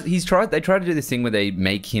 Well, he's tried. They tried to do this thing where they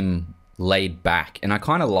make him laid back, and I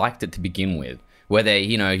kind of liked it to begin with. Where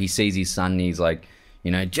he sees his son, and he's like,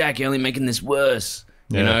 Jack, you're only making this worse,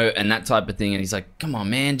 Yeah. and that type of thing. And he's like, come on,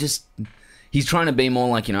 man, just. He's trying to be more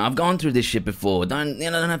like, I've gone through this shit before. Don't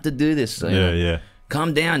have to do this. So, yeah.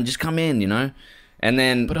 calm down, just come in, And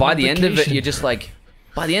then But I'm by on the end of it, vacation. you're just like,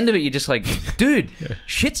 dude,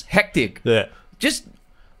 shit's hectic. Yeah. Just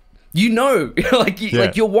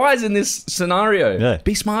like you're wise in this scenario. Yeah.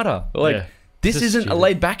 Be smarter. Like Yeah. This Just isn't a stupid.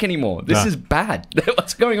 laid back anymore. This No. is bad.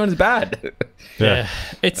 What's going on is bad. Yeah.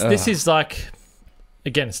 This is like,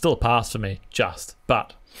 again, it's still a pass for me,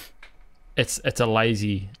 but it's a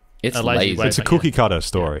lazy. It's a lazy lazy. way It's a of- cookie cutter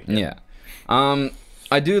story. Yeah.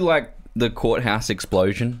 I do like the courthouse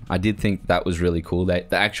explosion. I did think that was really cool. The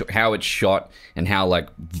actual how it's shot and how like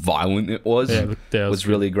violent it was Yeah, that was was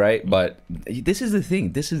really great. But this is the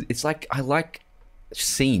thing. It's like I like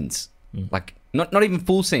scenes, like not even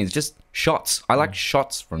full scenes, just shots. I like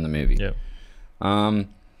shots from the movie. Yeah.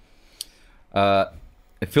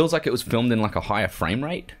 It feels like it was filmed in like a higher frame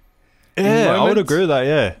rate. Yeah, I would moments. agree with that,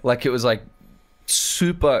 yeah. Like it was like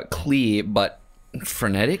super clear but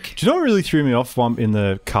frenetic. Do you know what really threw me off in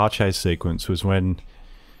the car chase sequence was when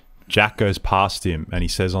Jack goes past him and he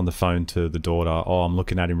says on the phone to the daughter, "Oh, I'm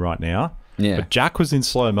looking at him right now." Yeah. But Jack was in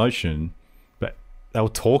slow motion, but they were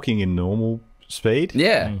talking in normal speed.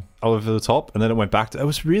 Yeah. Over the top, and then it went back to... It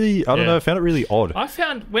was really... I don't know, I found it really odd. I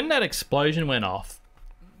found when that explosion went off,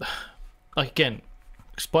 like again,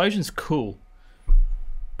 explosion's cool,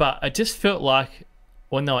 but I just felt like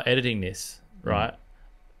when they were editing this, right,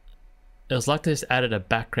 it was like they just added a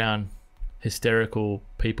background hysterical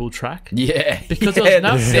people track. Yeah. Because yeah,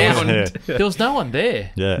 there was no the sound. Yeah. There was no one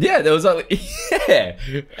there. Yeah. Yeah, there was like, yeah.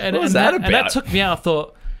 And, What was and that about? And that took me out. I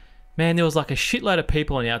thought, man, there was like a shitload of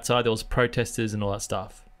people on the outside. There was protesters and all that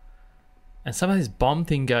stuff. And some of this bomb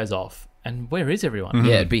thing goes off. And where is everyone?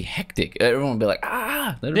 Yeah, it'd be hectic. Everyone would be like,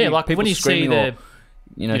 ah. There'd Yeah, be like people when you see screaming the, or,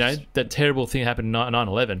 you know, that terrible thing happened in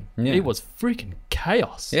 9/11. Yeah. It was freaking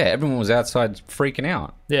chaos. yeah, everyone was outside freaking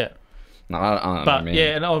out. Yeah. No, I don't But know, man.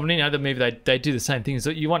 yeah, and the movie they do the same thing. So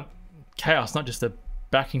you want chaos, not just a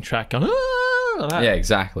backing track going. "Ah," like that. Yeah,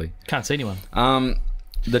 exactly. Can't see anyone.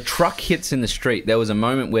 The truck hits in the street. There was a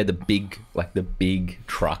moment where the big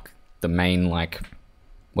truck, the main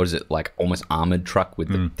what is it, like almost armored truck with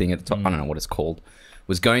the thing at the top, I don't know what it's called,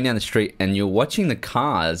 was going down the street, and you're watching the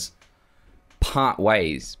cars part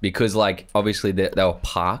ways because like obviously they were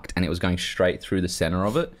parked and it was going straight through the center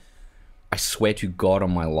of it. I swear to God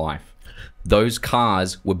on my life, those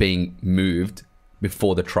cars were being moved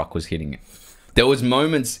before the truck was hitting it. There was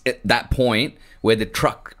moments at that point where the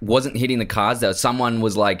truck wasn't hitting the cars. There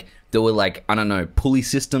were like, I don't know, pulley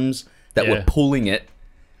systems that were Yeah. pulling it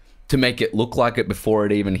to make it look like it before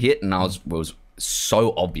it even hit. And it was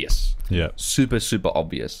so obvious. Yeah. Super, super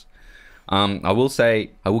obvious. I will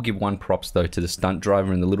say, I will give one props though to the stunt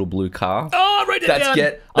driver in the little blue car. Oh, I wrote it down.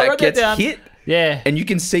 I That wrote gets down. hit. Yeah. And you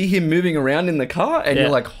can see him moving around in the car, and Yeah.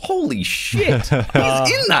 you're like, "Holy shit, he's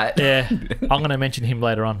in that!" Yeah. I'm going to mention him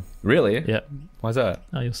later on. Really? Yeah. Why's that?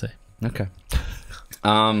 Oh, you'll see. Okay.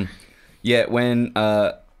 Yeah, when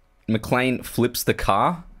McLean flips the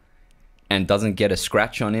car and doesn't get a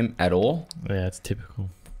scratch on him at all, Yeah, it's typical.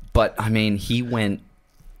 but I mean, he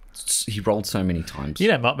rolled so many times. You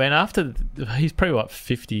know, what, man, after he's probably what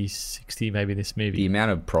 50, 60 maybe this movie. The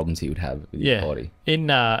amount of problems he would have with his Yeah. body. In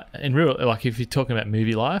real, like if you're talking about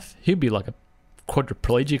movie life, he'd be like a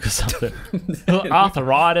quadriplegic or something.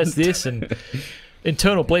 Arthritis, this and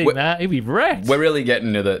internal bleeding. That he'd be wrecked. We're really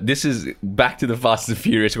getting to this is back to the Fast and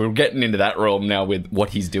Furious. We're getting into that realm now with what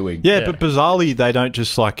he's doing. Yeah, Yeah. but bizarrely, they don't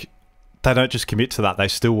just commit to that. They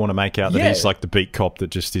still want to make out that Yeah. he's like the beat cop that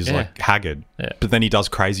just is Yeah. like haggard. Yeah. But then he does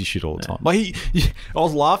crazy shit all the time. Like I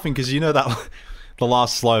was laughing because you know that the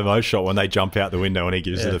last slow mo shot when they jump out the window and he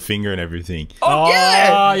gives her the finger and everything. Oh,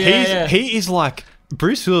 yeah! yeah. He is like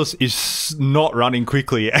Bruce Willis is not running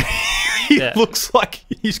quickly. He Yeah. looks like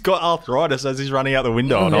he's got arthritis as he's running out the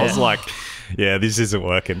window, and I was Yeah. like, "Yeah, this isn't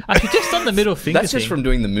working." Actually, just on the middle finger That's just thing. from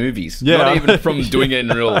doing the movies, Yeah. not even from doing it in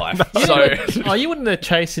real life. So, Oh, you wouldn't have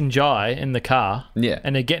chasing Jai in the car. Yeah.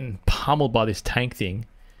 And they're getting pummeled by this tank thing.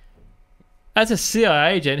 As a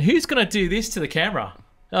CIA agent, who's going to do this to the camera?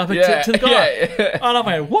 To the guy. yeah. And I'm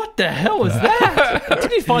like, what the hell was that?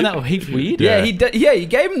 Did you find that heaps weird? Yeah, he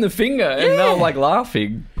gave him the finger, and they were like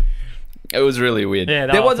laughing. It was really weird. Yeah,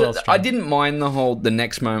 that there was was. I strange. didn't mind the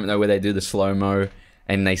next moment though, where they do the slow mo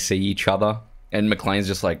and they see each other, and McLean's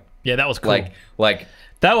just like, Yeah, that was cool. like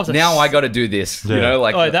that was a now I got to do this. You Yeah. know,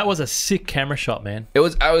 like Oh, that was a sick camera shot, man. it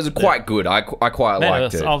was. I was quite good. I quite Man,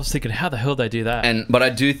 liked it. I was thinking, how the hell they do that? But I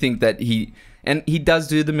do think that he does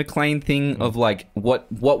do the McLean thing of like, what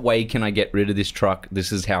way can I get rid of this truck?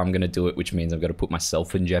 This is how I'm going to do it, which means I've got to put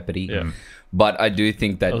myself in jeopardy. Yeah. But I do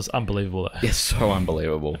think that That was unbelievable. Though. it's so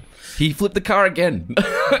unbelievable. He flipped the car again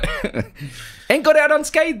and got out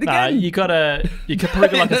unscathed Nah, again. you could probably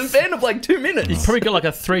get like in a span of like 2 minutes. probably got like a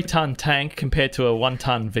 3-ton tank compared to a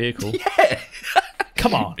 1-ton vehicle. Yeah.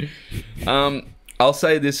 Come on. I'll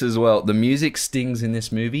say this as well. The music stings in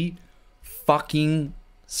this movie fucking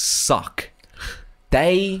suck.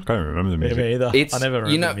 They, I don't remember the music. Me either. it's I never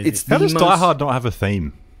remember you know, the music. it's How the does most, Die Hard not have a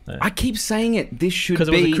theme? I keep saying it. This should 'Cause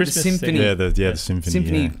it was a be the Christmas symphony, thing. The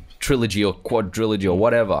symphony. trilogy or quadrilogy or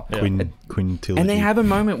whatever. Yeah. Quintilogy. And they have a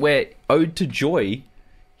moment where Ode to Joy,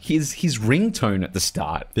 his ringtone at the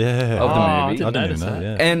start Yeah. of the I movie. didn't notice know. that.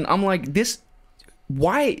 Yeah. And I'm like, this.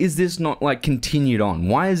 Why is this not like continued on?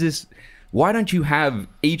 Why is this? Why don't you have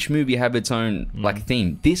each movie have its own like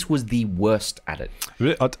theme? This was the worst at it.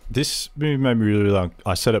 This movie made me really like.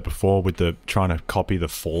 I said it before with the trying to copy the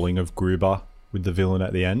falling of Gruber with the villain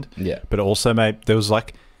at the end. Yeah. But it also made there was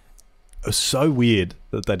like it was so weird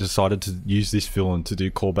that they decided to use this villain to do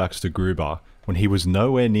callbacks to Gruber when he was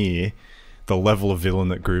nowhere near the level of villain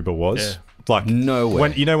that Gruber was. Yeah. Like Nowhere.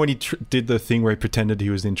 when when he did the thing where he pretended he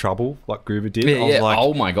was in trouble, like Gruber did. Yeah, I was like,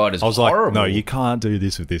 oh my god, it's I was horrible. like, no, you can't do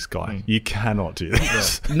this with this guy. You cannot do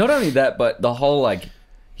this. Not only that, but the whole like,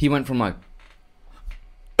 he went from like,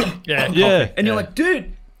 Yeah. Yeah. Coffee. and you're like,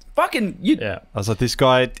 dude, fucking, you. Yeah. I was like, this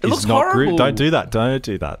guy looks is not horrible. Don't do that. Don't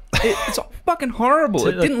do that. It's fucking horrible.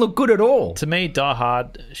 It like- didn't look good at all. To me, Die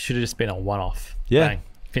Hard should have just been a one-off. Yeah. Bang.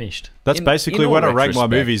 Finished. That's In- basically in all when I rank my retrospect.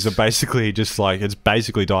 movies are basically just like it's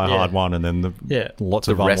basically Die Yeah. Hard 1 and then the Yeah. lots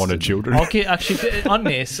The of rest unwanted of them. children. Okay, actually, on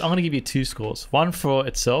this, I'm going to give you 2 scores. One for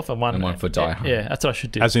itself and one for Die Hard. Yeah, that's what I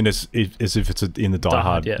should do. As in as if it's in the Die, Die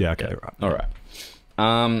Hard. Hard, yeah, okay, yeah. right. All right.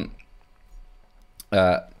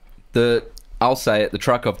 I'll say it. The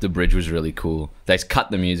truck off the bridge was really cool. They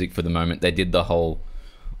cut the music for the moment. They did the whole.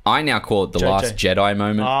 I now call it the JJ. Last Jedi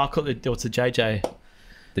moment. I call it, what's the JJ?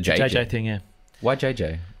 The JJ. JJ thing, yeah. Why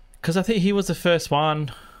JJ? Because I think he was the first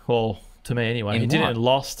one, well, to me anyway. In He did what? it in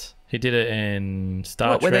Lost. He did it in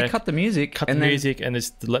Star What, where Trek. they cut the music? cut the and then- music and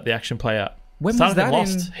just let the action play out. When Started was in that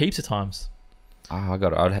Lost heaps of times. Oh,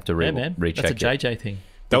 I'd have to Yeah, man. recheck That's a it. JJ thing.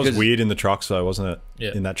 That was Because- weird in the trucks though, wasn't it?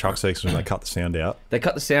 Yeah. In that truck section when they cut the sound out. They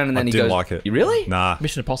cut the sound and then I he didn't goes. like it. You really? Nah.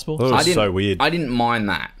 Mission Impossible. That I was didn't, so weird. I didn't mind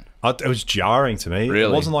that. It was jarring to me.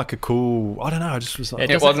 Really? It wasn't like a cool. I don't know. I just was like,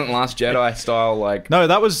 It It doesn't- wasn't Last Jedi style like. no,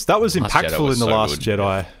 that was Jedi impactful was in the so Last good.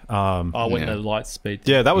 Jedi. Oh, when Yeah. the light speed.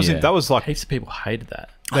 Yeah, that was Yeah. that was like Heaps of people hated that.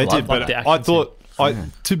 they I did, love but the I action thought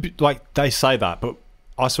scene. to be like they say that, but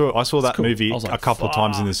I saw that cool. movie I was like, a couple of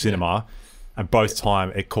times in the fuck, cinema, and both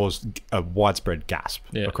time it caused a widespread gasp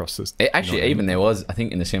Yeah. across this. Actually, even there was. I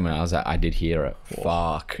think in the cinema I was at. I did hear it.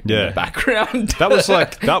 Fuck. In Yeah. the background. That was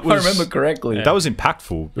like that was. I remember correctly. That was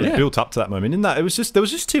impactful. It Yeah. built up to that moment. In that, it was just there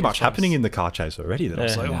was just too much happening in the car chase already. That I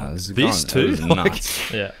was Yeah. like, Yeah, oh, it was this gone. It too. was Like,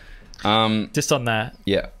 nuts. Yeah. Just on that,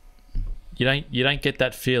 Yeah. you don't get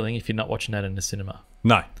that feeling if you're not watching that in the cinema.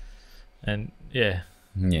 no, And yeah,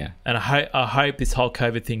 Yeah. and I hope this whole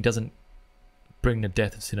COVID thing doesn't bring the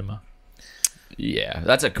death of cinema. Yeah.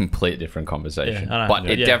 That's a complete different conversation. Yeah, I know. But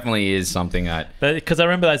it Yeah. definitely is something that. But because I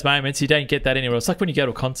remember those moments, you don't get that anywhere. It's like when you go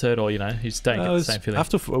to a concert, or you just don't get the same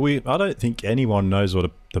feeling. I don't think anyone knows what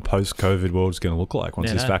the post-COVID world is going to look like once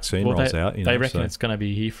Yeah, this no. vaccine Well, rolls they, out. They reckon it's going to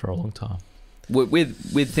be here for a long time.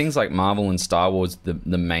 With things like Marvel and Star Wars,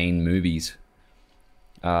 the main movies,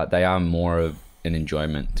 they are more of an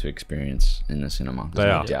enjoyment to experience in the cinema. There's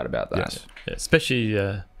They no are. doubt about that. Yes. Yeah, especially,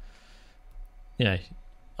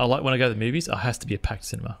 I like when I go to the movies, it has to be a packed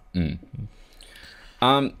cinema.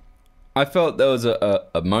 I felt there was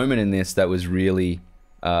a moment in this that was really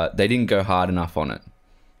they didn't go hard enough on it.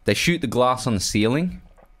 They shoot the glass on the ceiling,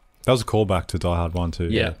 That was a callback to Die Hard 1 too.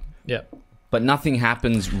 Yeah. but nothing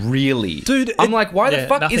happens really. Dude, I'm like, why the yeah,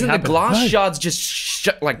 fuck nothing isn't happened. the glass No. shards just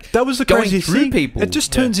like That was the going crazy through thing. people? It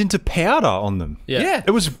just turns into powder on them. Yeah.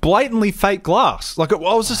 It was blatantly fake glass. Like I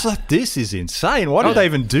was just like, this is insane. Why did they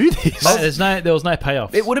even do this? No, there was no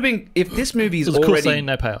payoff. It would have been if this movie's It was a cool already scene,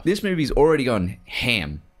 no payoff. This movie's already gone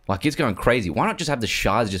ham. Like it's going crazy. Why not just have the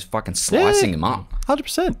shards just fucking slicing them up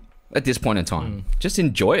 100%. at this point in time? Just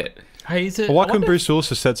enjoy it. Hey, is it? Well, why I couldn't wonder- Bruce Willis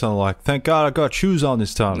have said something like, "Thank God I got shoes on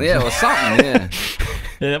this time"? Yeah, or something. Yeah,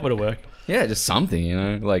 Yeah, that would have worked. yeah, just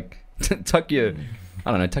something. Like tuck your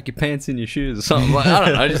pants in your shoes or something. Like, I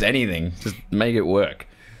don't know, just anything. Just make it work.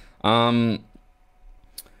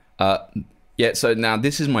 Yeah. So now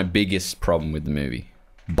this is my biggest problem with the movie,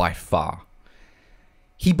 by far.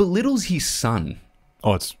 He belittles his son.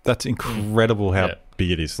 Oh, that's incredible how Yeah. big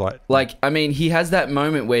it is. Like, I mean, he has that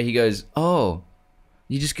moment where he goes, "Oh,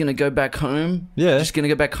 you're just gonna go back home? Yeah. just gonna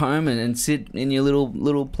go back home and sit in your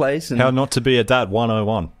little place." And how not to be a dad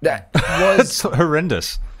 101. that It's was.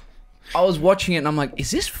 horrendous. I was watching it and I'm like,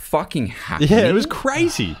 "Is this fucking happening?" Yeah, it was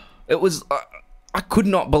crazy. It was. I could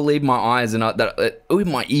not believe my eyes and with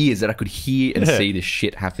my ears that I could hear and Yeah. see this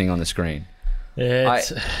shit happening on the screen. Yeah, I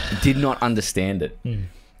it's, did not understand it,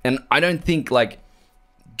 and I don't think like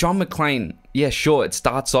John McClane. Yeah, sure. It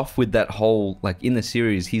starts off with that whole like in the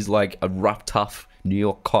series, he's like a rough, tough New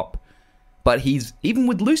York cop. But he's even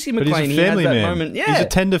with Lucy But McClane, he's a family he has that man. moment. Yeah, He's a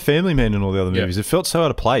tender family man in all the other movies. It felt so out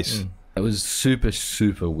of place. it was super,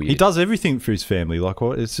 super weird. He does everything for his family. Like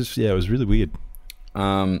what? It's just it was really weird.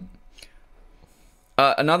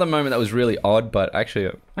 Another moment that was really odd, but I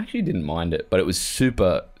actually didn't mind it. But it was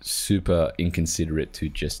super, super inconsiderate to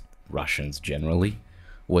just Russians generally.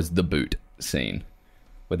 Was the boot scene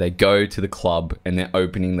where they go to the club and they're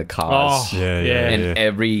opening the cars. Oh, And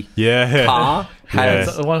every Yeah. car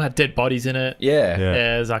has The one that had dead bodies in it. yeah.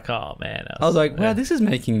 Yeah, it was like, oh man. I was like, wow, this is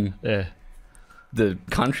making Yeah. the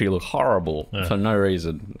country look horrible for no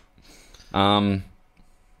reason. The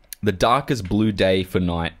darkest blue day for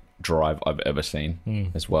night drive I've ever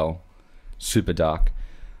seen as well. Super dark.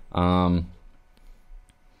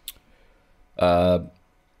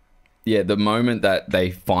 Yeah, the moment that they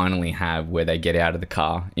finally have where they get out of the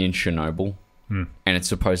car in Chernobyl, and it's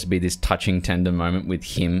supposed to be this touching, tender moment with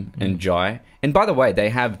him and Jai. And by the way, they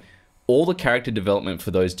have all the character development for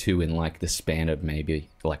those two in like the span of maybe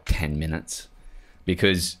like 10 minutes.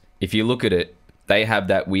 Because if you look at it, they have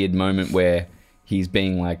that weird moment where he's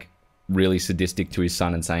being like really sadistic to his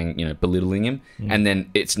son and saying, you know, belittling him. And then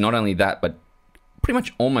it's not only that, but pretty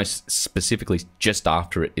much almost specifically just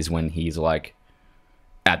after it is when he's like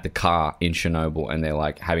at the car in Chernobyl and they're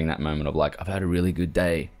like having that moment of like, I've had a really good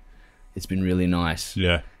day. It's been really nice.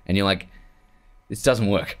 Yeah. And you're like, this doesn't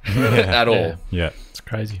work at all. Yeah. It's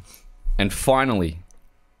crazy. And finally,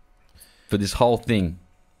 for this whole thing,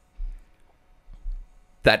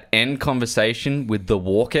 that end conversation with the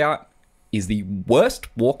walkout is the worst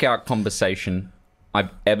walkout conversation I've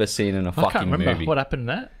ever seen in a I fucking can't remember movie. what happened in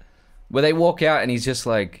that. Where they walk out and he's just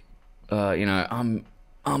like, you know,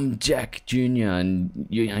 I'm Jack Jr. and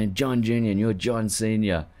you're John Jr. and you're John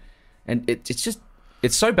Sr. And it's just,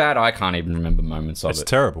 it's so bad I can't even remember moments of It's it.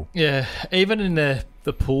 terrible. Yeah, even in the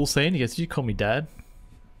pool scene, he goes, "Did you call me Dad?"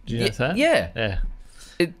 Did you notice that? Yeah. Yeah.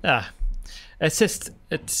 It-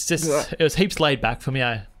 It was heaps laid back for me.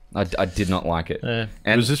 I did not like it. It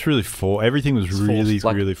And was just really everything was really,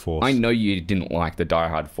 Like, really forced. I know you didn't like the Die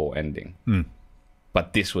Hard 4 ending,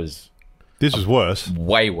 but this was This was worse.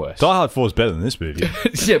 way worse. Die Hard 4 is better than this movie.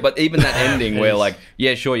 Yeah, but even that ending where like,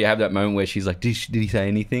 yeah, sure, you have that moment where she's like, did he say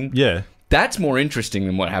anything? Yeah. That's more interesting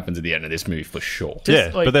than what happens at the end of this movie for sure.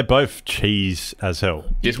 Yeah, like- but they're both cheese as hell.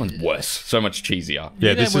 This one's worse. So much cheesier.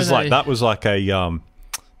 Yeah, You know this when is like they- that was like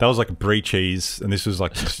a brie cheese, and this was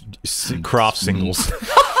like craft singles.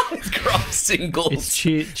 Craft singles. It's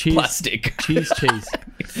cheese, Plastic. cheese.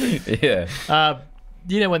 Yeah.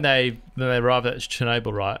 You know when they arrive at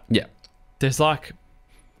Chernobyl, right? Yeah. There's like,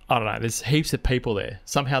 I don't know. There's heaps of people there.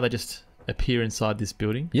 Somehow they just appear inside this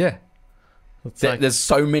building. Yeah. It's like, There's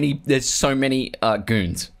so many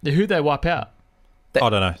goons. who they wipe out? I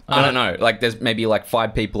don't know. I don't know. Like, there's maybe like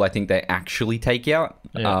 5 people I think they actually take out.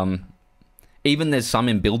 Yeah. Even there's some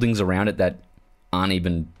in buildings around it that aren't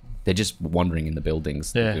even... They're just wandering in the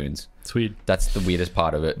buildings, Yeah. the goons. It's weird. That's the weirdest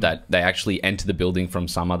part of it, that they actually enter the building from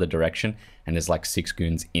some other direction, and there's like 6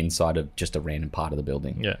 goons inside of just a random part of the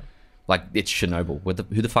building. Yeah. Like, it's Chernobyl.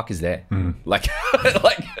 Who the fuck is there? Like,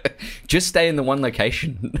 just stay in the one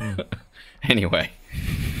location. Anyway,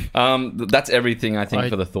 that's everything I think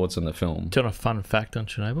for the thoughts on the film. Do you want a fun fact on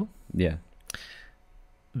Chernobyl? Yeah.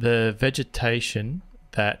 The vegetation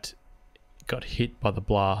that got hit by the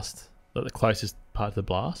blast, the closest part of the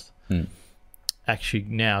blast, actually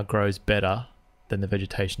now grows better than the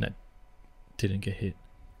vegetation that didn't get hit.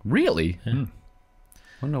 Really? Yeah.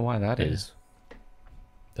 I don't know why that is.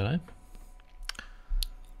 Don't know.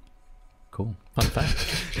 Cool. Fun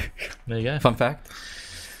fact. There you go. Fun fact.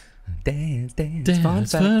 Dance, Fun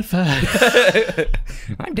fact.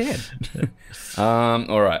 I'm dead.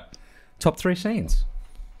 All right. Top 3 scenes.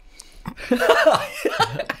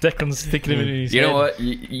 Declan's thinking of it in his You head. know what?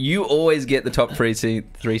 You always get the top 3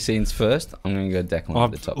 scenes first. I'm going to go Declan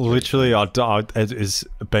with the top 3. Literally, it's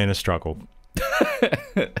been a struggle.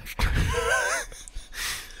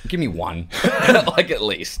 Give me one. Like, at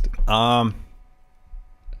least.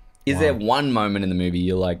 Is there one moment in the movie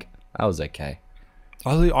you're like, that was okay?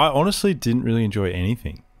 I honestly didn't really enjoy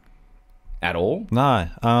anything. At all? No.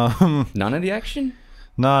 None of the action?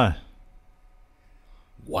 No.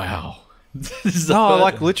 Wow. No,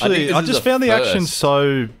 like literally, I just found the action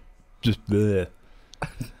so just bleh.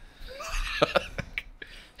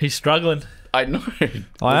 He's struggling. I know.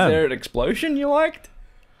 I am. there an explosion you liked?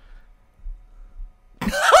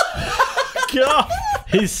 God,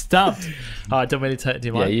 he's stumped. All right, don't meditate. Do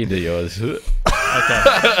you Yeah, mind? you do yours.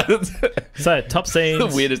 Okay. So, top scenes. The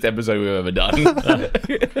weirdest episode we've ever done.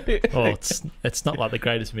 Oh, it's not like the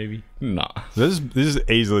greatest movie. Nah. This is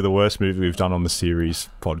easily the worst movie we've done on the series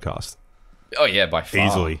podcast. Oh yeah, by far.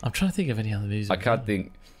 Easily. I'm trying to think of any other movies. I can't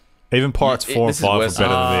think. Even Pirates 4 and this is 5 were worse better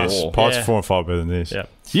than than this. four. Pirates Yeah. 4 and 5 better than this. Yeah.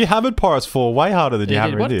 You hammered Pirates 4 way harder than you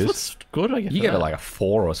hammered this. What's good? I get You for gave it that? like a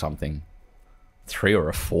 4 or something. 3 or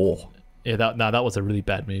a 4. Yeah, that was a really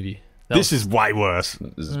bad movie. This is way worse.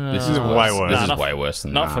 This is way worse. This is Not- way worse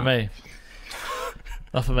than Not that. for me.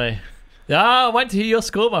 Not for me. Yeah, wait to hear your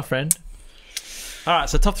score, my friend. All right,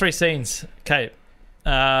 so top 3 scenes. Okay.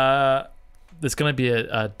 There's going to be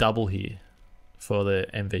a double here for the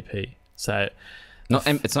MVP. So,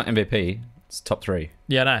 It's not MVP. It's top 3.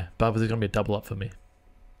 yeah, no, but there's going to be a double up for me.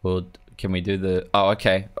 Well, can we do the? Oh,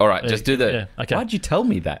 okay. All right. Just do the. Yeah, okay. Why'd you tell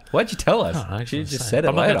me that? Why'd you tell us? I You just just said it.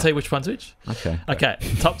 I'm not going later. to tell you which one's which. Okay. Okay,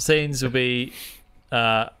 top scenes will be.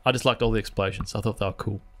 I just liked all the explosions. I thought they were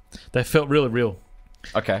cool. They felt really real.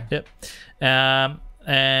 Okay. Yep.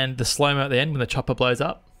 And the slow mo at the end when the chopper blows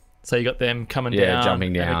up. So you got them coming Yeah, down,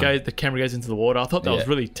 jumping down. and the camera goes into the water. I thought that was Yeah.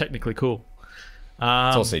 really technically cool. It's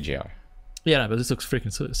all CGI. Yeah, no, but this looks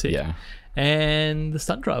freaking sick. Yeah. And the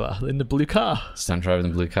stunt driver in the blue car. Stunt driver in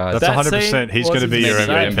the blue car. That's That 100%. scene He's going to be your was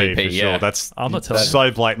MVP, insane. for Yeah. sure. That's I'm not telling so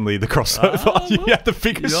blatantly the crossover. You had the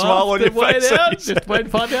biggest smile on your face. when you said Just wait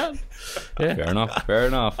and find out. Yeah. Fair enough. Fair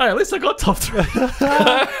enough. Hey, at least I got top 3.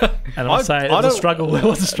 And I'm saying it was a don't- struggle. It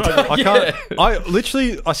was a struggle. I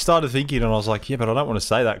can't. I started thinking, and I was like, yeah, but I don't want to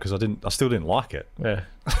say that because I still didn't like it. Yeah.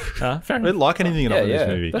 Fair I enough. didn't like anything in Yeah, this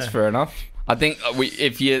movie. That's fair enough. I think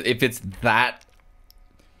if it's that,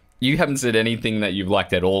 you haven't said anything that you've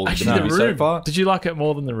liked at all. Actually, in the movie room. so far. Did you like it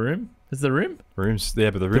more than the room? Is the room? Rooms, yeah,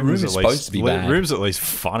 but the room, room is is at supposed least to be bad. room's at least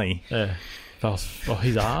funny. Yeah. Oh,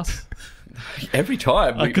 his ass. Every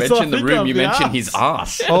time we 'cause mention I the think room, of you the mention ass. his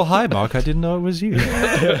ass. Oh, hi, Mark. I didn't know it was you.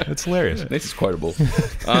 It's hilarious. This is quotable.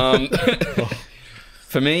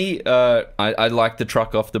 For me, I like the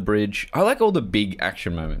truck off the bridge. I like all the big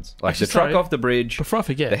action moments, like Actually, the truck sorry. off the bridge, Before I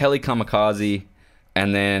forget. the heli kamikaze,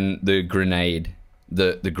 and then the grenade,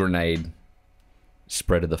 the grenade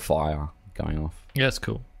spread of the fire going off. Yeah, that's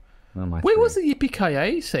cool. One of my Where three. was the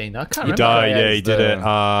Yippee-ki-yay scene? I can't He remember. died. Yeah, he it's did the- it. The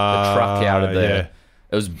truck out of the. Yeah.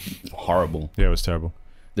 It was horrible. Yeah, it was terrible.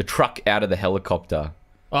 The truck out of the helicopter.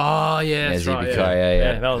 Oh, yeah, that's As right. Yippee-ki-yay,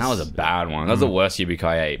 Yeah, yeah. that was a bad one. That was the worst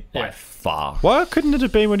Yippee-ki-yay by Yeah. far. Why couldn't it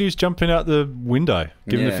have been when he was jumping out the window,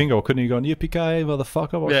 giving the Yeah. finger? Or couldn't he go, yippee-ki-yay,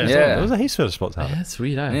 motherfucker? Yeah. Yeah. There was a heaps of spots Yeah, happening. that's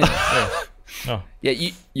weird, eh? Yeah. Oh, Yeah,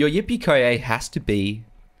 your Yippee-ki-yay has to be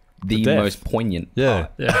the death. most poignant. Yeah.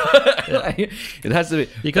 yeah. It has to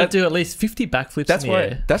be. You got to do at least 50 backflips That's in the why.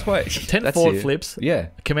 air. That's why. 10 that's forward it. flips. Yeah.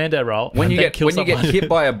 Commando roll. When and you then get kill someone. hit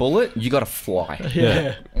by a bullet, you got to fly.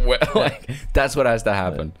 Yeah. Well, like, that's what has to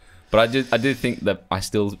happen. But I do think that I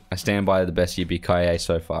stand by the best Yippee-ki-yay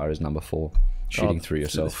so far is number 4, shooting through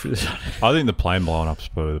yourself. I think the plane blowing up is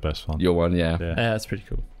probably the best one. Your one, yeah. Yeah. Yeah, that's pretty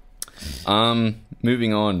cool.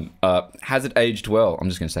 Moving on. Has it aged well? I'm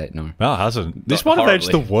just gonna say it no. No, it hasn't. This Not one have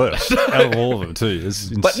aged the horribly. worst out of all of them too. It's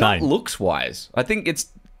insane. But not looks wise. I think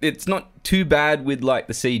it's not too bad with like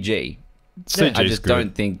the CG. CG I is just good.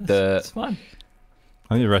 don't think the It's fine.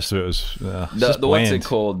 I think the rest of it was the just what's it bland.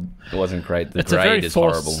 called wasn't great. The It's a grade very is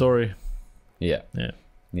forced horrible. story. Yeah. Yeah.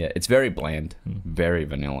 Yeah, it's very bland, very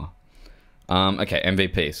vanilla. Okay,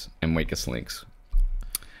 MVPs and weakest links.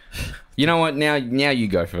 You know what? Now you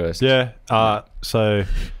go first. Yeah. So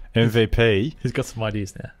MVP. He's got some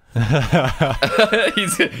ideas now. He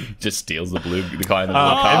just steals the guy in the blue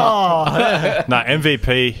car. Oh, No,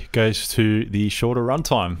 MVP goes to the shorter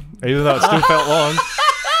runtime, even though it still felt long.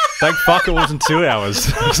 Thank fuck it wasn't 2 hours.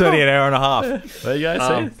 It's only an hour and a half. there you go.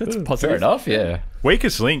 See, that's Fair positive. enough. Yeah.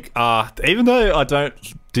 Weakest link. Even though I don't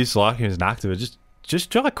dislike him as an actor, just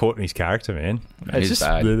Jai Courtney's character, man. It's He's just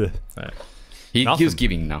bad. bleh. He Nothing. was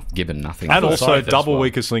given nothing. And for it. also sorry for this double one.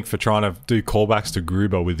 weakest link for trying to do callbacks to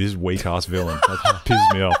Gruber with this weak ass villain. That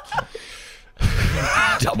pisses me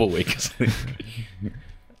off. double weakest link.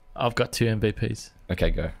 I've got 2 MVPs.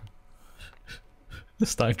 Okay, go. The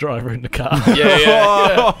stunt driver in the car.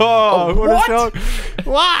 Yeah. Oh, what what? a shock!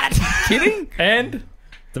 What? Kidding? And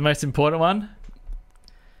the most important one.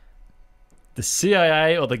 The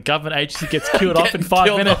CIA or the government agency gets killed off in 5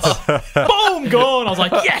 killed minutes. Boom, gone. I was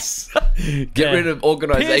like, yes. Get rid of Piss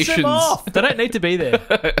organizations. them off. They don't need to be there.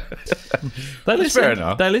 They listen. fair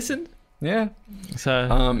enough. They listen. Yeah. So,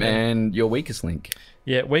 And your weakest link.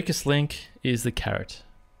 yeah, weakest link is the carrot.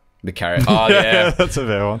 The carrot. Oh yeah. That's a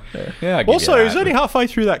fair one. Yeah. I'll give Also, you he was that. only halfway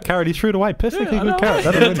through that carrot. He threw it away. Perfectly Yeah, I good know. carrot.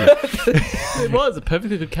 That'll win you. It was a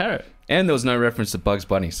perfectly good carrot. And there was no reference to Bugs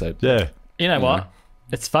Bunny, so Yeah. You know Yeah. what?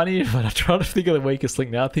 It's funny when I try to think of the weakest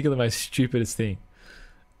link now. I think of the most stupidest thing.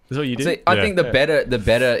 Is what you did. See, I Yeah. think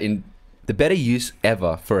the better use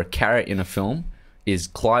ever for a carrot in a film is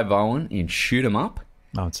Clive Owen in Shoot 'Em Up.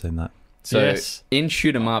 I would say that. So Yes. in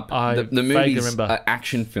Shoot 'Em Up, I the vaguely movie's remember. an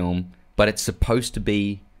action film, but it's supposed to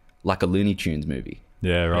be like a Looney Tunes movie.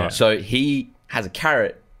 Yeah, right. Yeah. So he has a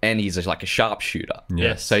carrot and he's just like a sharpshooter.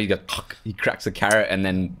 Yes. So he cracks the carrot and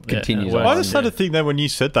then continues it works. on. I just had to think that when you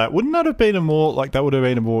said that, wouldn't that have been that would have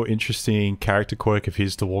been a more interesting character quirk of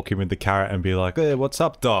his to walk in with the carrot and be like, "Hey, what's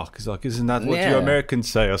up, Doc?" He's like, "Isn't that what you Yeah. Americans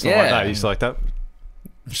say?" or something like Yeah. that. He's like that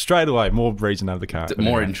straight away. More reason to have the carrot. But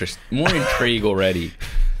More anyway. interest, more intrigue already.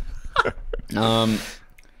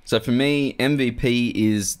 So for me, MVP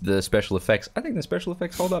is the special effects. I think the special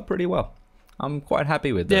effects hold up pretty well. I'm quite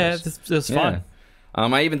happy with those. Yeah, it's fine.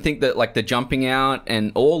 I even think that like the jumping out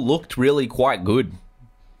and all looked really quite good.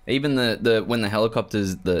 Even the when the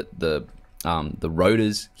helicopters the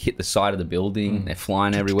rotors hit the side of the building, they're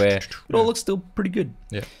flying everywhere. It all looks still pretty good.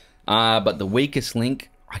 Yeah. But the weakest link,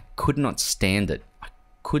 I could not stand it. I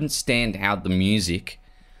couldn't stand how the music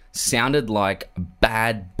sounded like a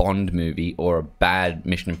bad Bond movie or a bad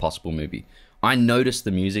Mission Impossible movie. I noticed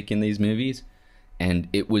the music in these movies, and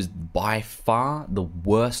it was by far the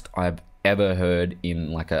worst I've ever heard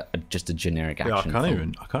in like just a generic action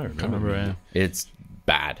film. I can't remember. Yeah. It's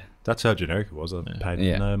bad. That's how generic it was. I paid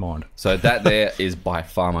Yeah. no mind. So that there is by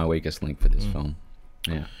far my weakest link for this film.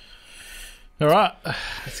 Yeah. All right,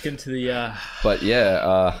 let's get into the. But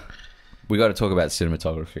yeah, we got to talk about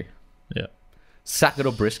cinematography. Yeah. Sack it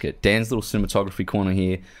or brisket. Dan's little cinematography corner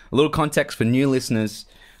here. A little context for new listeners.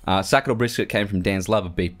 Sack it or brisket came from Dan's love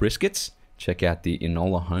of beef briskets. Check out the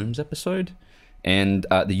Enola Holmes episode. And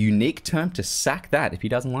the unique term to sack that if he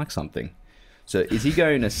doesn't like something. So is he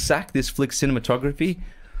going to sack this flick's cinematography?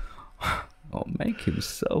 Or make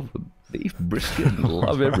himself a beef brisket and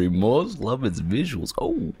love every morsel, love its visuals.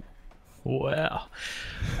 Oh. Wow.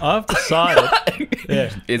 I've decided.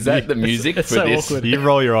 Yeah. Is that the music It's for so this? awkward. You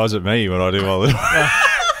roll your eyes at me when I do my little.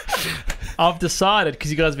 I've decided,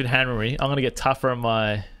 because you guys have been hammering me, I'm going to get tougher on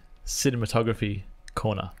my cinematography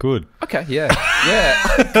corner. Good. Okay, yeah.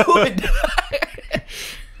 Yeah. Good.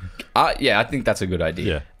 Yeah, I think that's a good idea.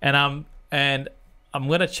 Yeah. And I'm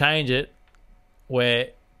going to change it where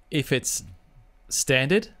if it's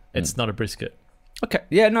standard, it's not a brisket. Okay.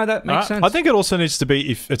 Yeah, no, that makes Alright. sense. I think it also needs to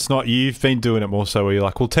be, if it's not, you've been doing it more so where you're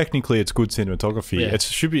like, well, technically it's good cinematography. Yeah. It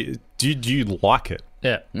should be, do you like it?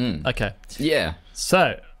 Yeah. Okay. Yeah.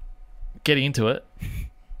 So, getting into it,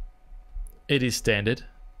 it is standard.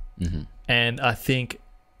 And I think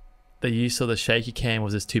the use of the shaky cam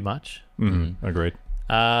was just too much. Agreed.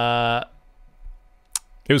 Uh,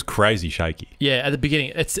 It was crazy shaky. yeah, at the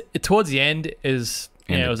beginning. Towards the end is...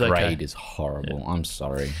 And yeah, it the was grade okay. is horrible. I'm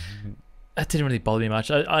sorry. That didn't really bother me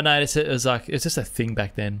much. I noticed it was like it's just a thing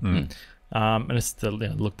back then, and it's the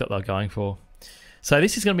look that they're going for. So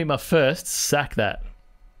this is going to be my first sack that.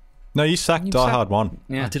 No, you sacked You Die sacked- Hard 1.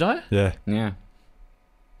 Yeah. Oh, did I? Yeah. Yeah.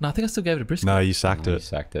 No, I think I still gave it a brisket. No, you sacked You it.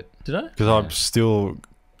 sacked it. Did I? Because I still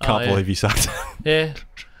can't yeah. believe you sacked it. Yeah.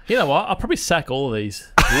 You know what? I'll probably sack all of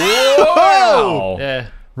these. Whoa! Yeah.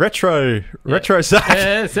 Retro sack.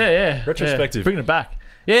 Yeah, that's it, yeah. Retrospective. Yeah. Bringing it back.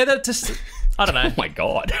 Yeah, that just I don't know. Oh my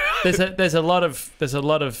god. There's a lot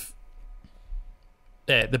of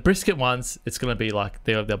yeah, the brisket ones, it's gonna be like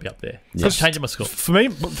they'll be up there. So I'm changing my score. For me,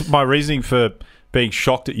 my reasoning for being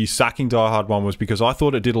shocked at you sacking Die Hard 1 was because I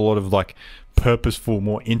thought it did a lot of like purposeful,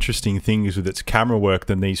 more interesting things with its camera work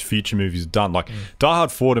than these future movies have done. Like Die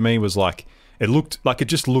Hard 4 to me was like it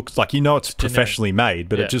just looks like, you know, it's professionally made,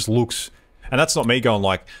 but Yeah. it just looks. And that's not me going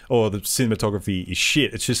like, oh, the cinematography is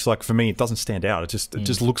shit. It's just like, for me, it doesn't stand out. It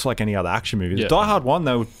just looks like any other action movie. Yeah. Die Hard 1,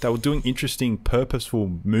 they were doing interesting,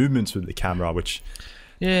 purposeful movements with the camera, which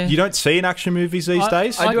Yeah. you don't see in action movies these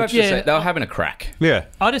days. I do have to yeah. say, they were having a crack. Yeah.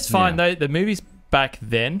 I just find though the movies back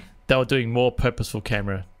then they were doing more purposeful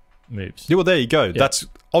camera moves. Yeah, well, there you go. That's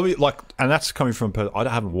like, and that's coming from. I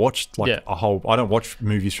haven't watched like a whole. I don't watch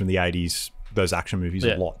movies from the 80s, those action movies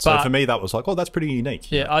a lot. So But- for me, that was like, oh, that's pretty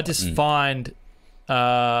unique. Yeah, I just find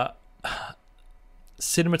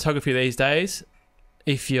cinematography these days,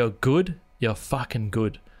 if you're good, you're fucking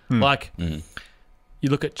good. Like you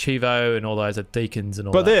look at Chivo and all those at Deacons and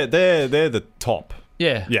all But that. they're the top.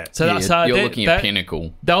 Yeah. Yeah. So, Yeah, so you're they- looking they- at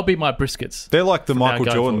pinnacle. They'll be my briskets. They're like the From now Michael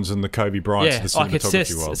going Jordans forward. and the Kobe Bryants Yeah, of the like it's cinematography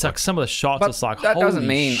just world. it's like some of the shots. But It's like that doesn't holy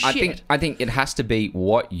mean. shit. I think it has to be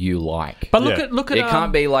what you like. But look Yeah. at It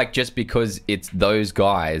can't be like just because it's those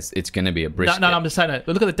guys, it's going to be a no, brisket. no, I'm just saying that.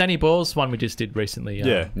 Look at the Danny Boyle's one we just did recently.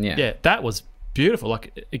 Yeah. Yeah. That was beautiful.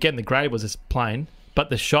 Like again, the grade was just plain, but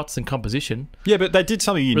the shots and composition. Yeah, but they did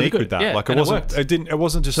something unique good. with that. Yeah, like it and it wasn't. worked. It didn't. It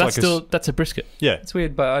wasn't just So like that's a brisket. yeah. It's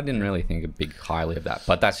weird, but I didn't really think a big highly of that.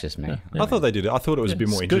 But that's just me. I thought they did it. I thought it was a bit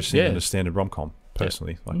more it's good, interesting yeah. than a standard rom com.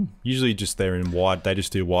 personally. Like usually just they're in wide. They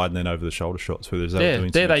just do wide and then over the shoulder shots where there's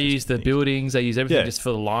doing there some they use the buildings. They use everything just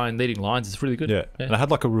for the leading lines. It's really good. Yeah. And it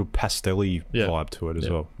had like a real pastel-y vibe to it as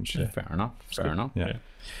well. Which, Fair enough. Fair enough. Yeah.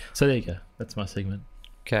 So there you go. That's my segment.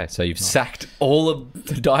 Okay, so you've sacked all of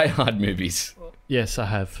the Die Hard movies. Yes, I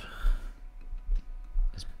have.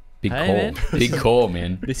 Big Hey, call. man. Big call,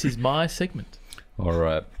 man. This is my segment. All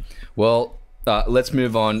right. Well, let's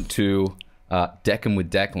move on to Declan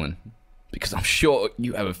with Declan. Because I'm sure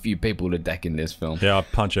you have a few people to deck in this film. Yeah, I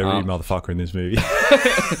punch every motherfucker in this movie.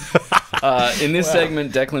 In this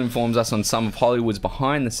segment, Declan informs us on some of Hollywood's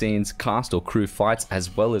behind-the-scenes cast or crew fights,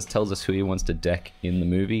 as well as tells us who he wants to deck in the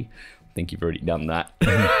movie. I think you've already done that.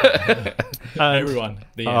 Everyone.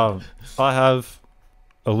 The end. I have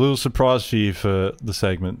a little surprise for you for the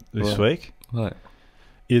segment this week. What?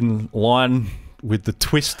 In line with the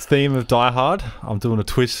twist theme of Die Hard, I'm doing a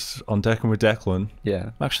twist on Declan with Declan.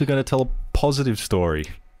 Yeah. I'm actually going to tell a positive story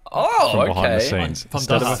Oh, from behind the okay. scenes From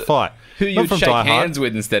instead Die of a Hard. fight. Who Not you'd from shake Die Hard. hands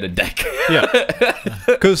with instead of Deck. Yeah,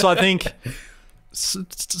 because I think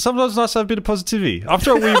sometimes it's nice to have a bit of positivity.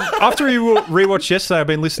 After we rewatched yesterday, I've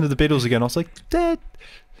been listening to the Beatles again. I was like, Dad,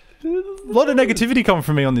 a lot of negativity coming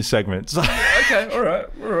from me on this segment. So, Okay, all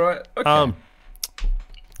right. Okay.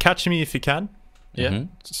 Catch Me If You Can. Yeah.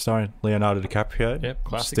 Starring Leonardo DiCaprio. Yep,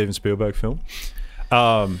 classic. Steven Spielberg film.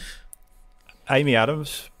 Amy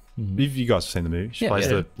Adams. If you guys have seen the movie, she plays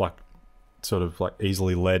the sort of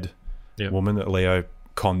easily led woman that Leo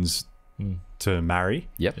cons to marry.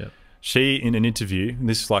 Yep. She, in an interview, and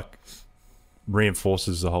this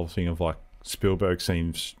reinforces the whole thing of Spielberg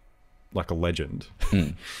seems like a legend.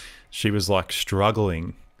 She was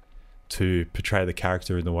struggling to portray the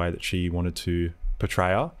character in the way that she wanted to portray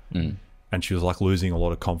her. And she was losing a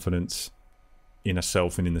lot of confidence in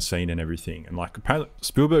herself and in the scene and everything. And apparently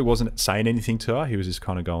Spielberg wasn't saying anything to her. He was just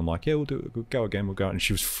kind of going yeah, we'll do it. We'll go again. We'll go. And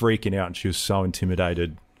she was freaking out and she was so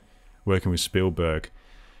intimidated working with Spielberg.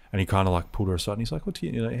 And he kind of pulled her aside and he's like,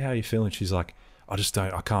 how are you feeling? She's like, I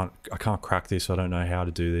can't crack this. I don't know how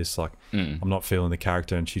to do this. I'm not feeling the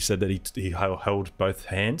character. And she said that he held both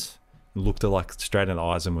hands and looked her straight in the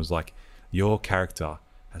eyes and was like, your character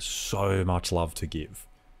has so much love to give.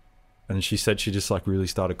 And she said she just really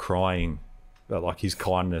started crying at his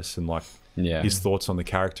kindness and his thoughts on the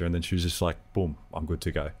character. And then she was just boom, I'm good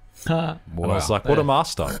to go. Wow. And I was like, what a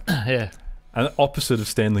master. Yeah. And opposite of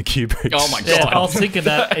Stanley Kubrick. Oh my God. Yeah, I was thinking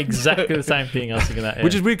that exactly the same thing. I was thinking that. Yeah.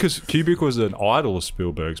 Which is weird because Kubrick was an idol of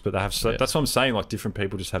Spielberg's, but they have that's what I'm saying. Different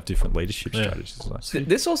people just have different leadership strategies.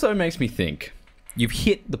 This also makes me think you've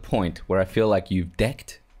hit the point where I feel like you've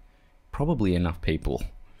decked probably enough people.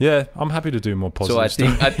 Yeah, I'm happy to do more positive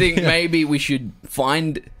So I think maybe we should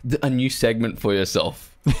find a new segment for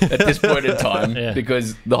yourself at this point in time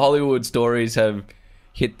because the Hollywood stories have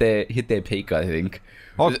hit their peak. I think.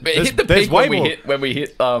 It hit the peak when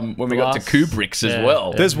we got to Kubrick's as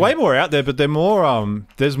well. There's way more out there, but they're more.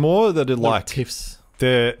 There's more that are tiffs.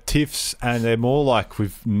 They're tiffs, and they're more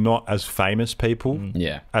with not as famous people.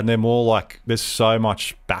 Yeah, and they're more there's so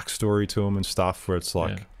much backstory to them and stuff where it's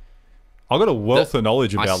I got a wealth of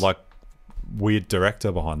knowledge about weird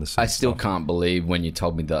director behind the scenes. I still can't believe when you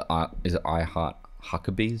told me that is it I Heart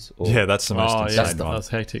Huckabees? Or that's the most insane one. That's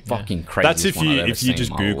hectic. Fucking crazy. That's if you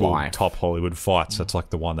just Google top Hollywood fights. That's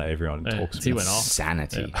the one that everyone talks about. He went off.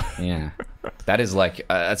 Sanity. Yeah. That is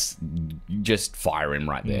that's just firing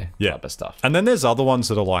right there. Type of stuff. And then there's other ones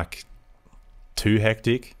that are too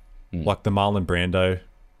hectic, like the Marlon Brando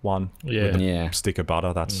one. With the stick of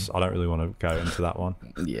butter. That's I don't really want to go into that one.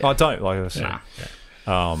 Yeah. I don't like this. Yeah.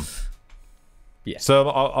 So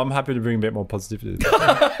I'm happy to bring a bit more positivity.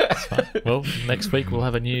 Well, next week we'll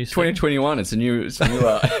have a new 2021. It's a new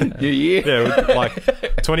new year. Yeah,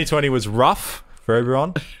 2020 was rough for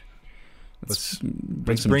everyone. Let's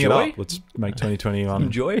bring it up. Let's make 2021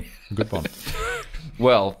 enjoy a good one.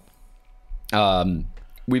 Well,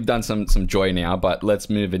 we've done some joy now, but let's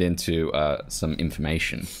move it into some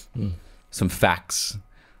information, some facts.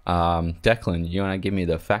 Declan, you want to give me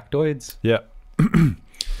the factoids? Yeah.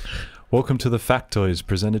 Welcome to the Factoids,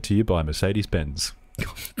 presented to you by Mercedes-Benz.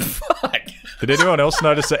 Fuck. Did anyone else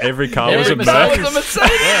notice that every car was a Mercedes?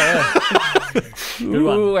 Good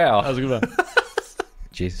one. Ooh, wow. That was a good one.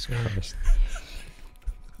 Jesus Christ.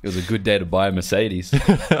 It was a good day to buy a Mercedes.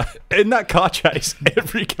 In that car chase,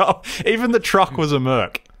 every car, even the truck was a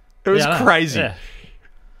Merc. It was crazy. Yeah.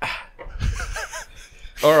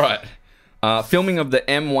 All right. Filming of the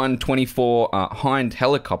M124 Hind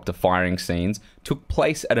helicopter firing scenes took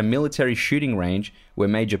place at a military shooting range where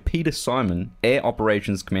Major Peter Simon, Air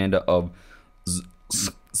Operations Commander of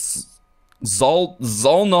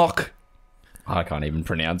Zolnok. I can't even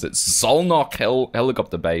pronounce it. Solnok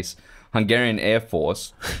helicopter base, Hungarian Air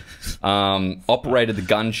Force, operated the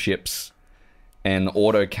gunships and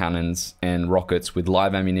autocannons and rockets with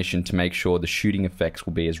live ammunition to make sure the shooting effects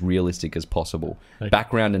will be as realistic as possible. Okay.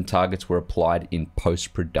 Background and targets were applied in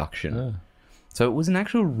post-production. So it was an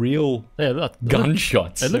actual real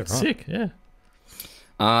gunshots. It looked sick, yeah.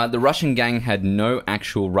 The Russian gang had no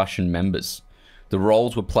actual Russian members. The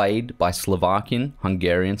roles were played by Slovakian,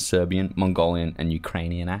 Hungarian, Serbian, Mongolian, and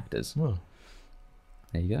Ukrainian actors. Oh.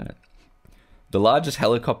 There you go. The largest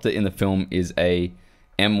helicopter in the film is a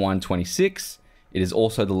M126. It is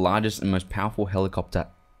also the largest and most powerful helicopter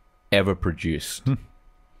ever produced.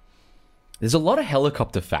 There's a lot of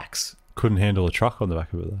helicopter facts. Couldn't handle a truck on the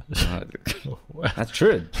back of it, though. That's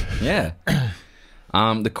true. Yeah.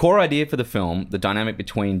 The core idea for the film, the dynamic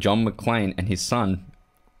between John McClane and his son,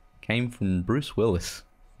 came from Bruce Willis.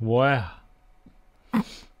 Wow.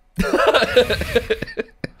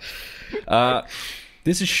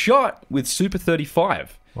 This is shot with Super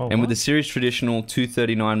 35 Oh, and with what? the series traditional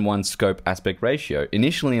 239:1 scope aspect ratio.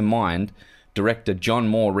 Initially in mind, director John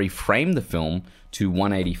Moore reframed the film to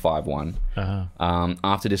 185:1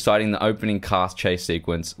 after deciding the opening cast chase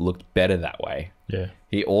sequence looked better that way. Yeah.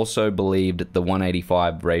 He also believed the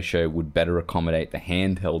 185 ratio would better accommodate the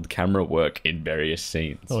handheld camera work in various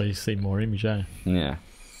scenes. Oh, you see more image, eh? Yeah.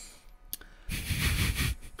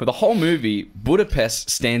 For the whole movie, Budapest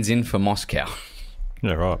stands in for Moscow.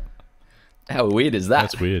 Yeah, right. How weird is that?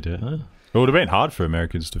 That's weird, yeah. It would have been hard for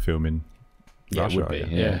Americans to film in Yeah, Russia, it would be. I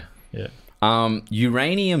guess. Yeah. Yeah.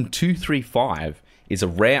 Uranium-235 is a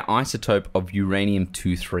rare isotope of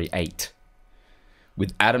uranium-238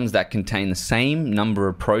 with atoms that contain the same number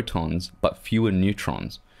of protons but fewer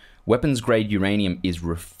neutrons. Weapons-grade uranium is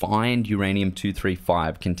refined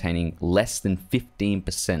uranium-235 containing less than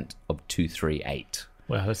 15% of 238.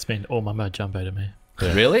 Wow, that's been all mumbo jumbo to me.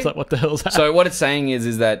 Really? It's like, what the hell's that? So what it's saying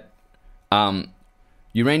is that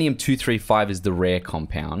uranium-235 is the rare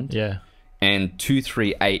compound. Yeah. And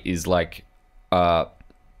 238 is like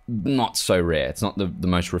not so rare. It's not the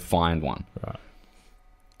most refined one. Right.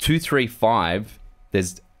 235,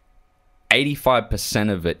 there's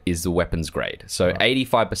 85% of it is the weapons grade. So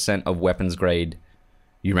 85% of weapons grade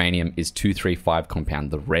uranium is 235 compound,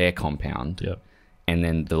 the rare compound. Yep. And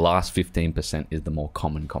then the last 15% is the more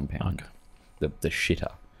common compound. Okay. The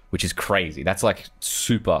shitter, which is crazy. That's like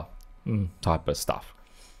super type of stuff.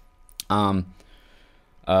 The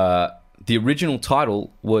original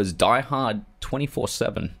title was Die Hard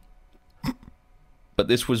 24/7. But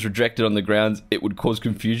this was rejected on the grounds it would cause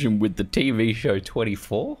confusion with the TV show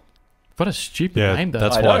 24. What a stupid Yeah, name, though.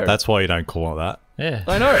 that's why you don't call it that. Yeah.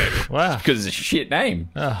 I know. Wow. Because it's a shit name.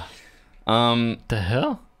 The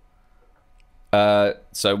hell?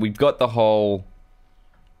 So we've got the whole...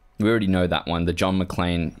 We already know that one. The John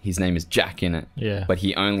McClane, his name is Jack in it. Yeah. But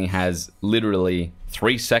he only has literally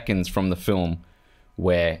 3 seconds from the film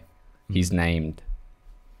where he's named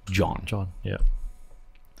John. John, yeah.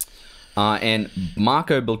 And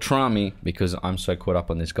Marco Beltrami, because I'm so caught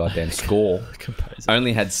up on this goddamn score, Composer.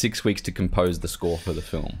 only had 6 weeks to compose the score for the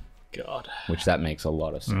film, God. which that makes a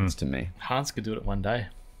lot of sense to me. Hans could do it in one day.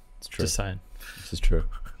 It's true. Just saying. This is true.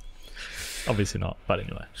 Obviously not, but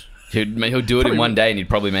anyway. He'll do it in one day and he'd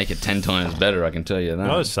probably make it 10 times better, I can tell you that.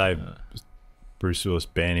 I would say Bruce Willis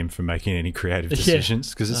ban him from making any creative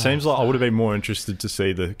decisions because it seems like I would have been more interested to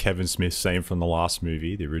see the Kevin Smith scene from the last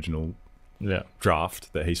movie, the original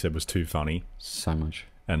draft that he said was too funny. So much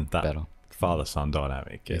And that better. father-son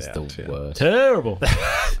dynamic. It's the worst. Terrible.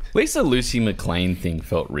 At least the Lucy McClane thing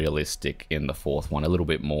felt realistic in the fourth one, a little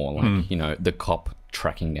bit more like, you know, the cop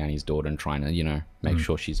tracking down his daughter and trying to, you know, make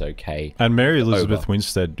sure she's okay. And Mary Elizabeth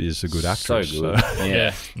Winstead is a good actress. So good. So.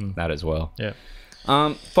 Yeah, that as well. Yeah.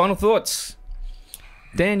 Final thoughts.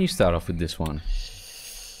 Dan, you start off with this one.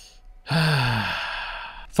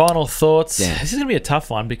 Final thoughts. Yeah. This is going to be a tough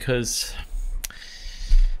one because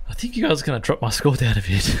I think you guys are going to drop my score down a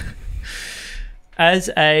bit. As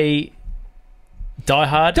a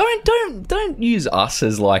diehard... Don't use us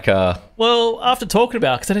as like a... Well, after talking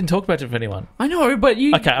about it, because I didn't talk about it with anyone. I know, but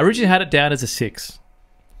you... Okay, I originally had it down as a 6.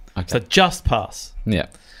 Okay. So just pass. Yeah.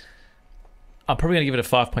 I'm probably going to give it a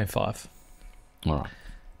 5.5. All right.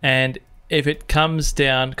 And if it comes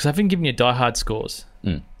down... Because I've been giving you diehard scores.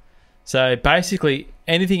 So basically,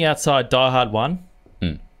 anything outside Die Hard 1,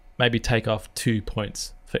 maybe take off 2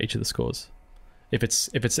 points for each of the scores. If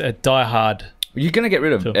it's a Die Hard... You're going to get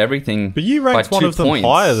rid of everything. But you ranked by one 2 of them points.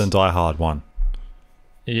 higher than Die Hard 1.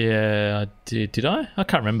 Yeah, I did. Did I? I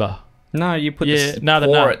can't remember. No, you put Yeah, the no, 4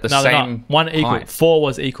 no, at the no, same One equal. height. 4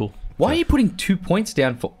 was equal. Why are you putting 2 points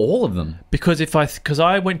down for all of them? Because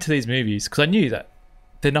I went to these movies because I knew that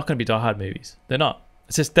they're not going to be Die Hard movies. They're not.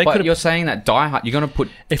 It's just they could. You're saying that Die Hard, you're going to put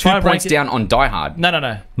If 2 I rank points it- down on Die Hard. No.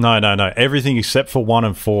 No. Everything except for 1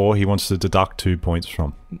 and 4, he wants to deduct 2 points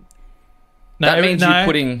from. No, That means you're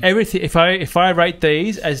putting- everything. If I rate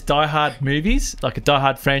these as Die Hard movies, like a Die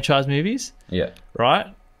Hard franchise movies, Yeah. right?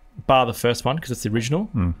 Bar the first one because it's the original.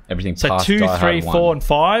 Everything So past 2, Die 3, Hard 1. 4, and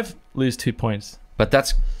 5 lose 2 points. But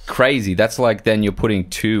that's crazy. That's like then you're putting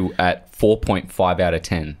 2 at 4.5 out of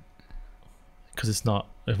 10. Because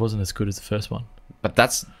it wasn't as good as the first one. But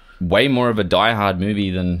that's way more of a Die Hard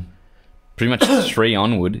movie than pretty much 3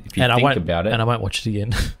 onward, if you think about it. And I won't watch it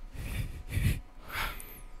again.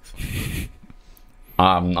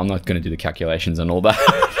 I'm not going to do the calculations and all that.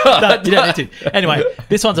 No, you don't need to. Anyway,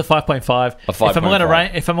 this one's a 5.5. A 5.5.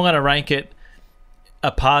 If I'm going to rank it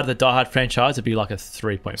a part of the Die Hard franchise, it'd be like a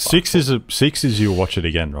 3.5. 6 is you'll watch it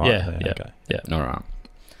again, right? Yeah. Okay. Yeah. All right.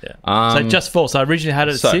 Yeah. So just 4. So I originally had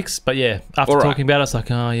it at so- 6, but yeah, after all right. talking about it, I was like,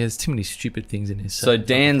 oh yeah, there's too many stupid things in this. So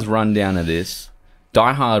Dan's rundown of this: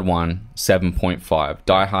 Die Hard 1, 7.5;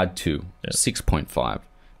 Die Hard 2, 6.5;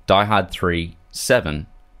 Die Hard 3, 7;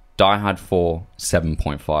 Die Hard 4,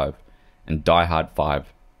 7.5; and Die Hard 5,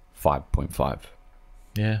 5.5.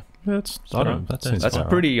 yeah, That seems That's about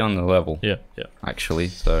pretty on the level, yeah. actually.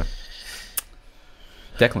 So,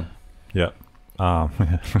 Declan. right. Yeah.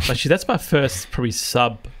 Actually, that's my first probably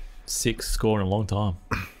sub 6 score in a long time.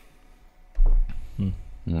 Mm.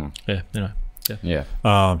 Yeah, anyway. Yeah.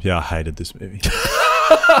 Yeah, I hated this movie.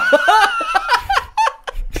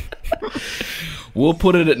 We'll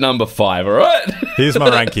put it at number 5, all right? Here's my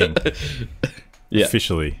ranking. Yeah.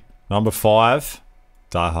 Officially. Number 5,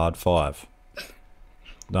 Die Hard 5.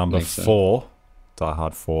 Number Makes sense. 4, Die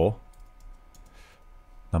Hard 4.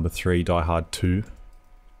 Number 3, Die Hard 2.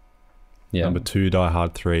 Yeah. Number 2, Die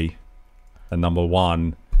Hard 3. And number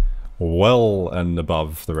 1, well and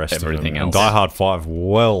above the rest Everything of them. else. And Die Hard 5,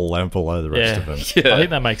 well and below the rest Yeah. of them. Yeah. I think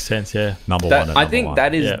that makes sense, yeah. Number That- 1 and I number think 1.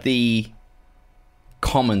 that is Yeah. the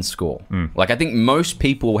common score. Like, I think most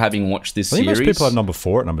people having watched this I think series... most people had number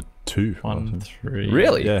 4 at number 2. 1, 3.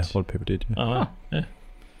 Really? Yeah, a lot of people did. Yeah. Oh, wow. Yeah.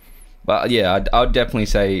 But yeah, I'd definitely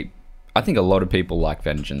say I think a lot of people like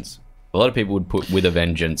Vengeance. A lot of people would put With a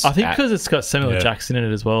Vengeance. I think at- because it's got Samuel Yeah. Jackson in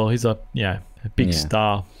it as well. He's a big Yeah.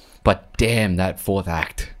 star. But damn, that 4th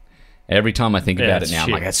act. Every time I think Yeah, about it it's now, I'm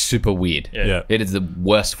shit. like, that's super weird. Yeah. It is the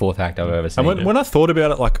worst 4th act I've ever seen. And when I thought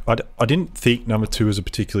about it, like I didn't think number 2 was a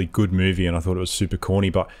particularly good movie, and I thought it was super corny.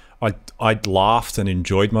 But I laughed and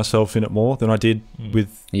enjoyed myself in it more than I did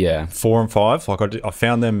with yeah. 4 and 5. Like I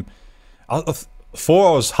found them. 4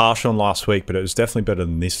 I was harsh on last week, but it was definitely better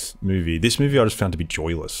than this movie. This movie I just found to be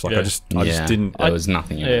joyless. Like Yeah. I just didn't. There was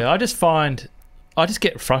nothing in it. Yeah, I just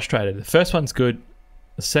get frustrated. The first one's good.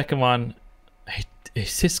 The second one,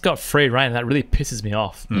 it's just got free reign, and that really pisses me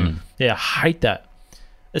off. Yeah, I hate that.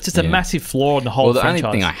 It's just a Yeah. massive flaw in the whole Well, the franchise.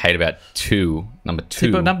 only thing I hate about number 2,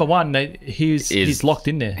 See, but number 1, he's is locked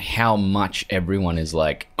in there. how much everyone is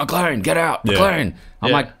like, McLaren, get out, Yeah. McLaren. I'm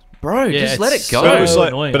Yeah. like, bro, Yeah, just let it it's go. But it was like,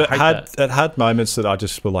 annoying. but I it hate had had moments that I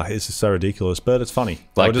just were like, "This is so ridiculous," but it's funny.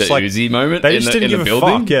 They like were the just like, Uzi moment they in just the, didn't in give the a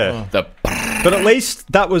building. fuck. Yeah, The but at least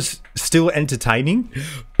that was still entertaining.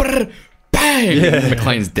 bang!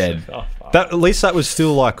 McLaren's dead. That at least that was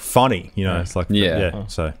still like funny. You know, it's like Yeah.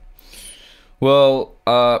 So Well,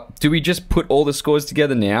 do we just put all the scores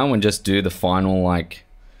together now and just do the final like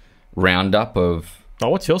roundup of Oh,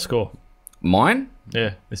 what's your score? mine?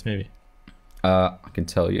 Yeah, this movie. I can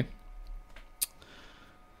tell you.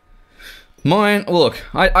 Mine. Look,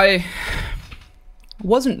 I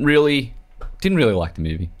didn't really like the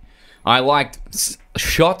movie. I liked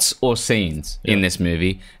shots or scenes in this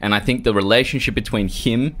movie, and I think the relationship between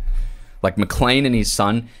him, like McClane and his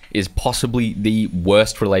son, is possibly the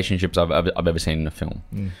worst relationships I've ever seen in a film.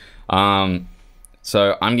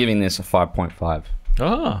 So I'm giving this a 5.5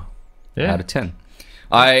 Oh, yeah. out of 10.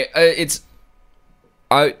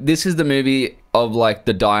 This is the movie of like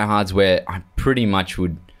the diehards where I pretty much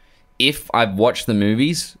would, if I've watched the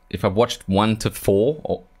movies, if I've watched 1 to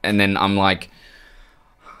 4, and then I'm like,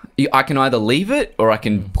 I can either leave it or I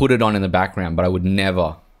can put it on in the background, but I would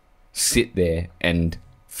never sit there and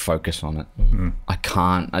focus on it. I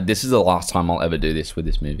can't. This is the last time I'll ever do this with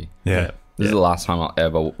this movie. yeah. This is the last time I'll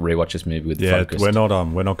ever rewatch this movie with Yeah, focus. we're not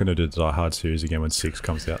going to do the Die Hard series again when 6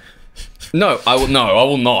 comes out. No, I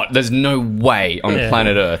will not. There's no way on Yeah.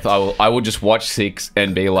 planet Earth. I will just watch 6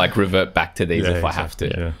 and be like, revert back to these Yeah, if I have to.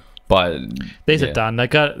 exactly, yeah. But These yeah. are done.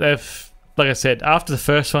 They've, like I said, after the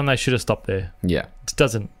first one, they should have stopped there. Yeah, It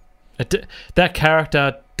doesn't. That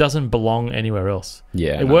character doesn't belong anywhere else.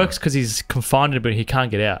 yeah. It works because he's confined, but he can't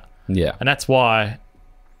get out. Yeah. And that's why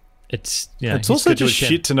it's, it's also just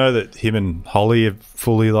shit to know that him and Holly are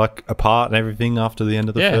fully like apart and everything after the end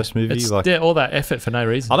of the first movie. Like, all that effort for no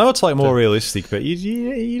reason. I know it's like more realistic, but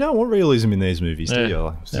you don't want realism in these movies, do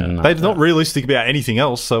you? They're not realistic about anything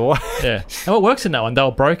else, so why? Yeah. And what works in that one, they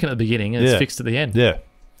were broken at the beginning and it's fixed at the end. Yeah.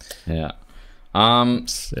 Yeah.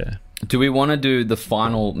 Do we want to do the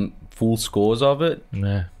final full scores of it?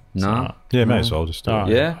 No. No? Yeah, may as well just do it.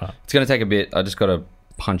 Yeah? It's going to take a bit. I just got to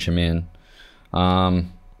punch him in.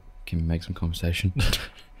 Can we make some conversation?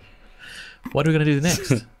 What are we going to do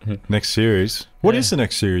next? Next series? What is the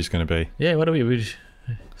next series going to be? Yeah, what are we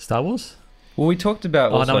Star Wars? Well, we talked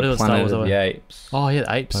about also Planet of the Apes. Oh, yeah,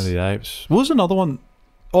 the Apes. Planet of the Apes. What was another one?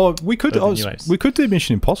 Oh, we could do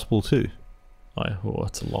Mission Impossible too. Oh, well,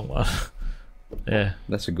 that's a long one. Yeah.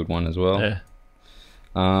 That's a good one as well.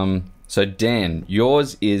 Yeah. So, Dan,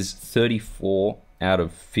 yours is 34 out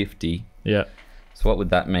of 50. Yeah. So what would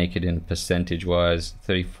that make it in percentage-wise?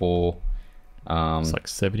 34... it's like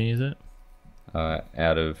 70, is it?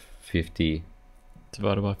 Out of 50.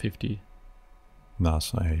 Divided by 50. No,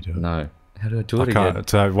 that's not how you do it. No. How do I do it again?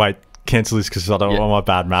 Can't. Wait, cancel this because I don't want my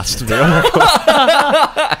bad maths to be on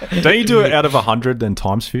record. Don't you do it out of 100 then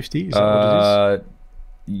times 50? Is that what it is?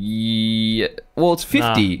 Yeah. Well, it's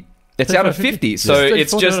 50. Nah. It's out of 50, so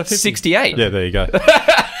it's just 68. Yeah, there you go.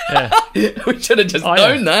 Yeah. We should have just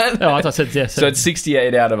known that. Oh, I thought I said yes. So it's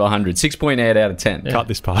 68 out of 100. 6.8 out of 10. Cut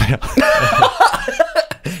this part out.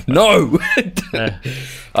 No.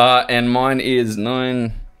 And mine is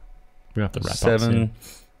 9. We have to wrap 7 up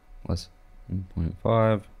plus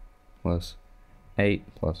 1.5 plus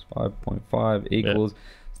 8 plus 5.5 equals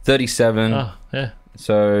 37. Oh, yeah.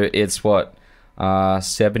 So it's what?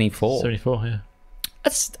 74. 74, yeah.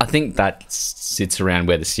 I think that sits around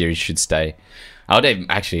where the series should stay. I would even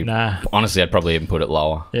honestly, I'd probably even put it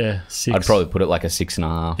lower. Yeah, 6. I'd probably put it like a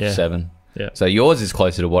 6.5, 7. Yeah. So yours is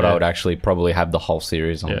closer to what I would actually probably have the whole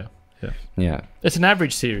series on. Yeah. It's an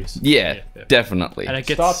average series. Yeah, definitely. And it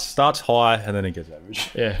starts high and then it gets average.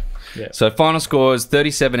 Yeah. So final score is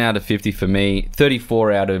 37 out of 50 for me,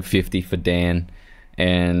 34 out of 50 for Dan,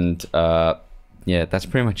 and that's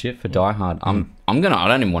pretty much it for Die Hard. I don't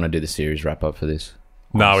even want to do the series wrap up for this.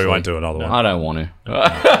 No, honestly. we won't do another one. I don't want to.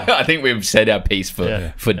 I think we've said our piece for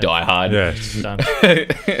Die Hard. Yeah. Done.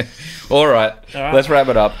 All right, let's wrap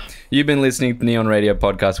it up. You've been listening to Neon Radio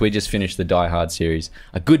Podcast. We just finished the Die Hard series.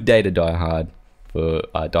 A good day to Die Hard for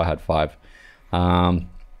Die Hard 5. I'm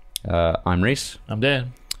Reece. I'm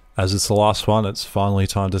Dan. As it's the last one, it's finally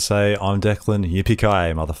time to say I'm Declan.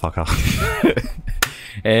 Yippee-ki-yay, motherfucker.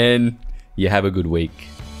 And you have a good week.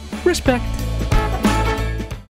 Respect.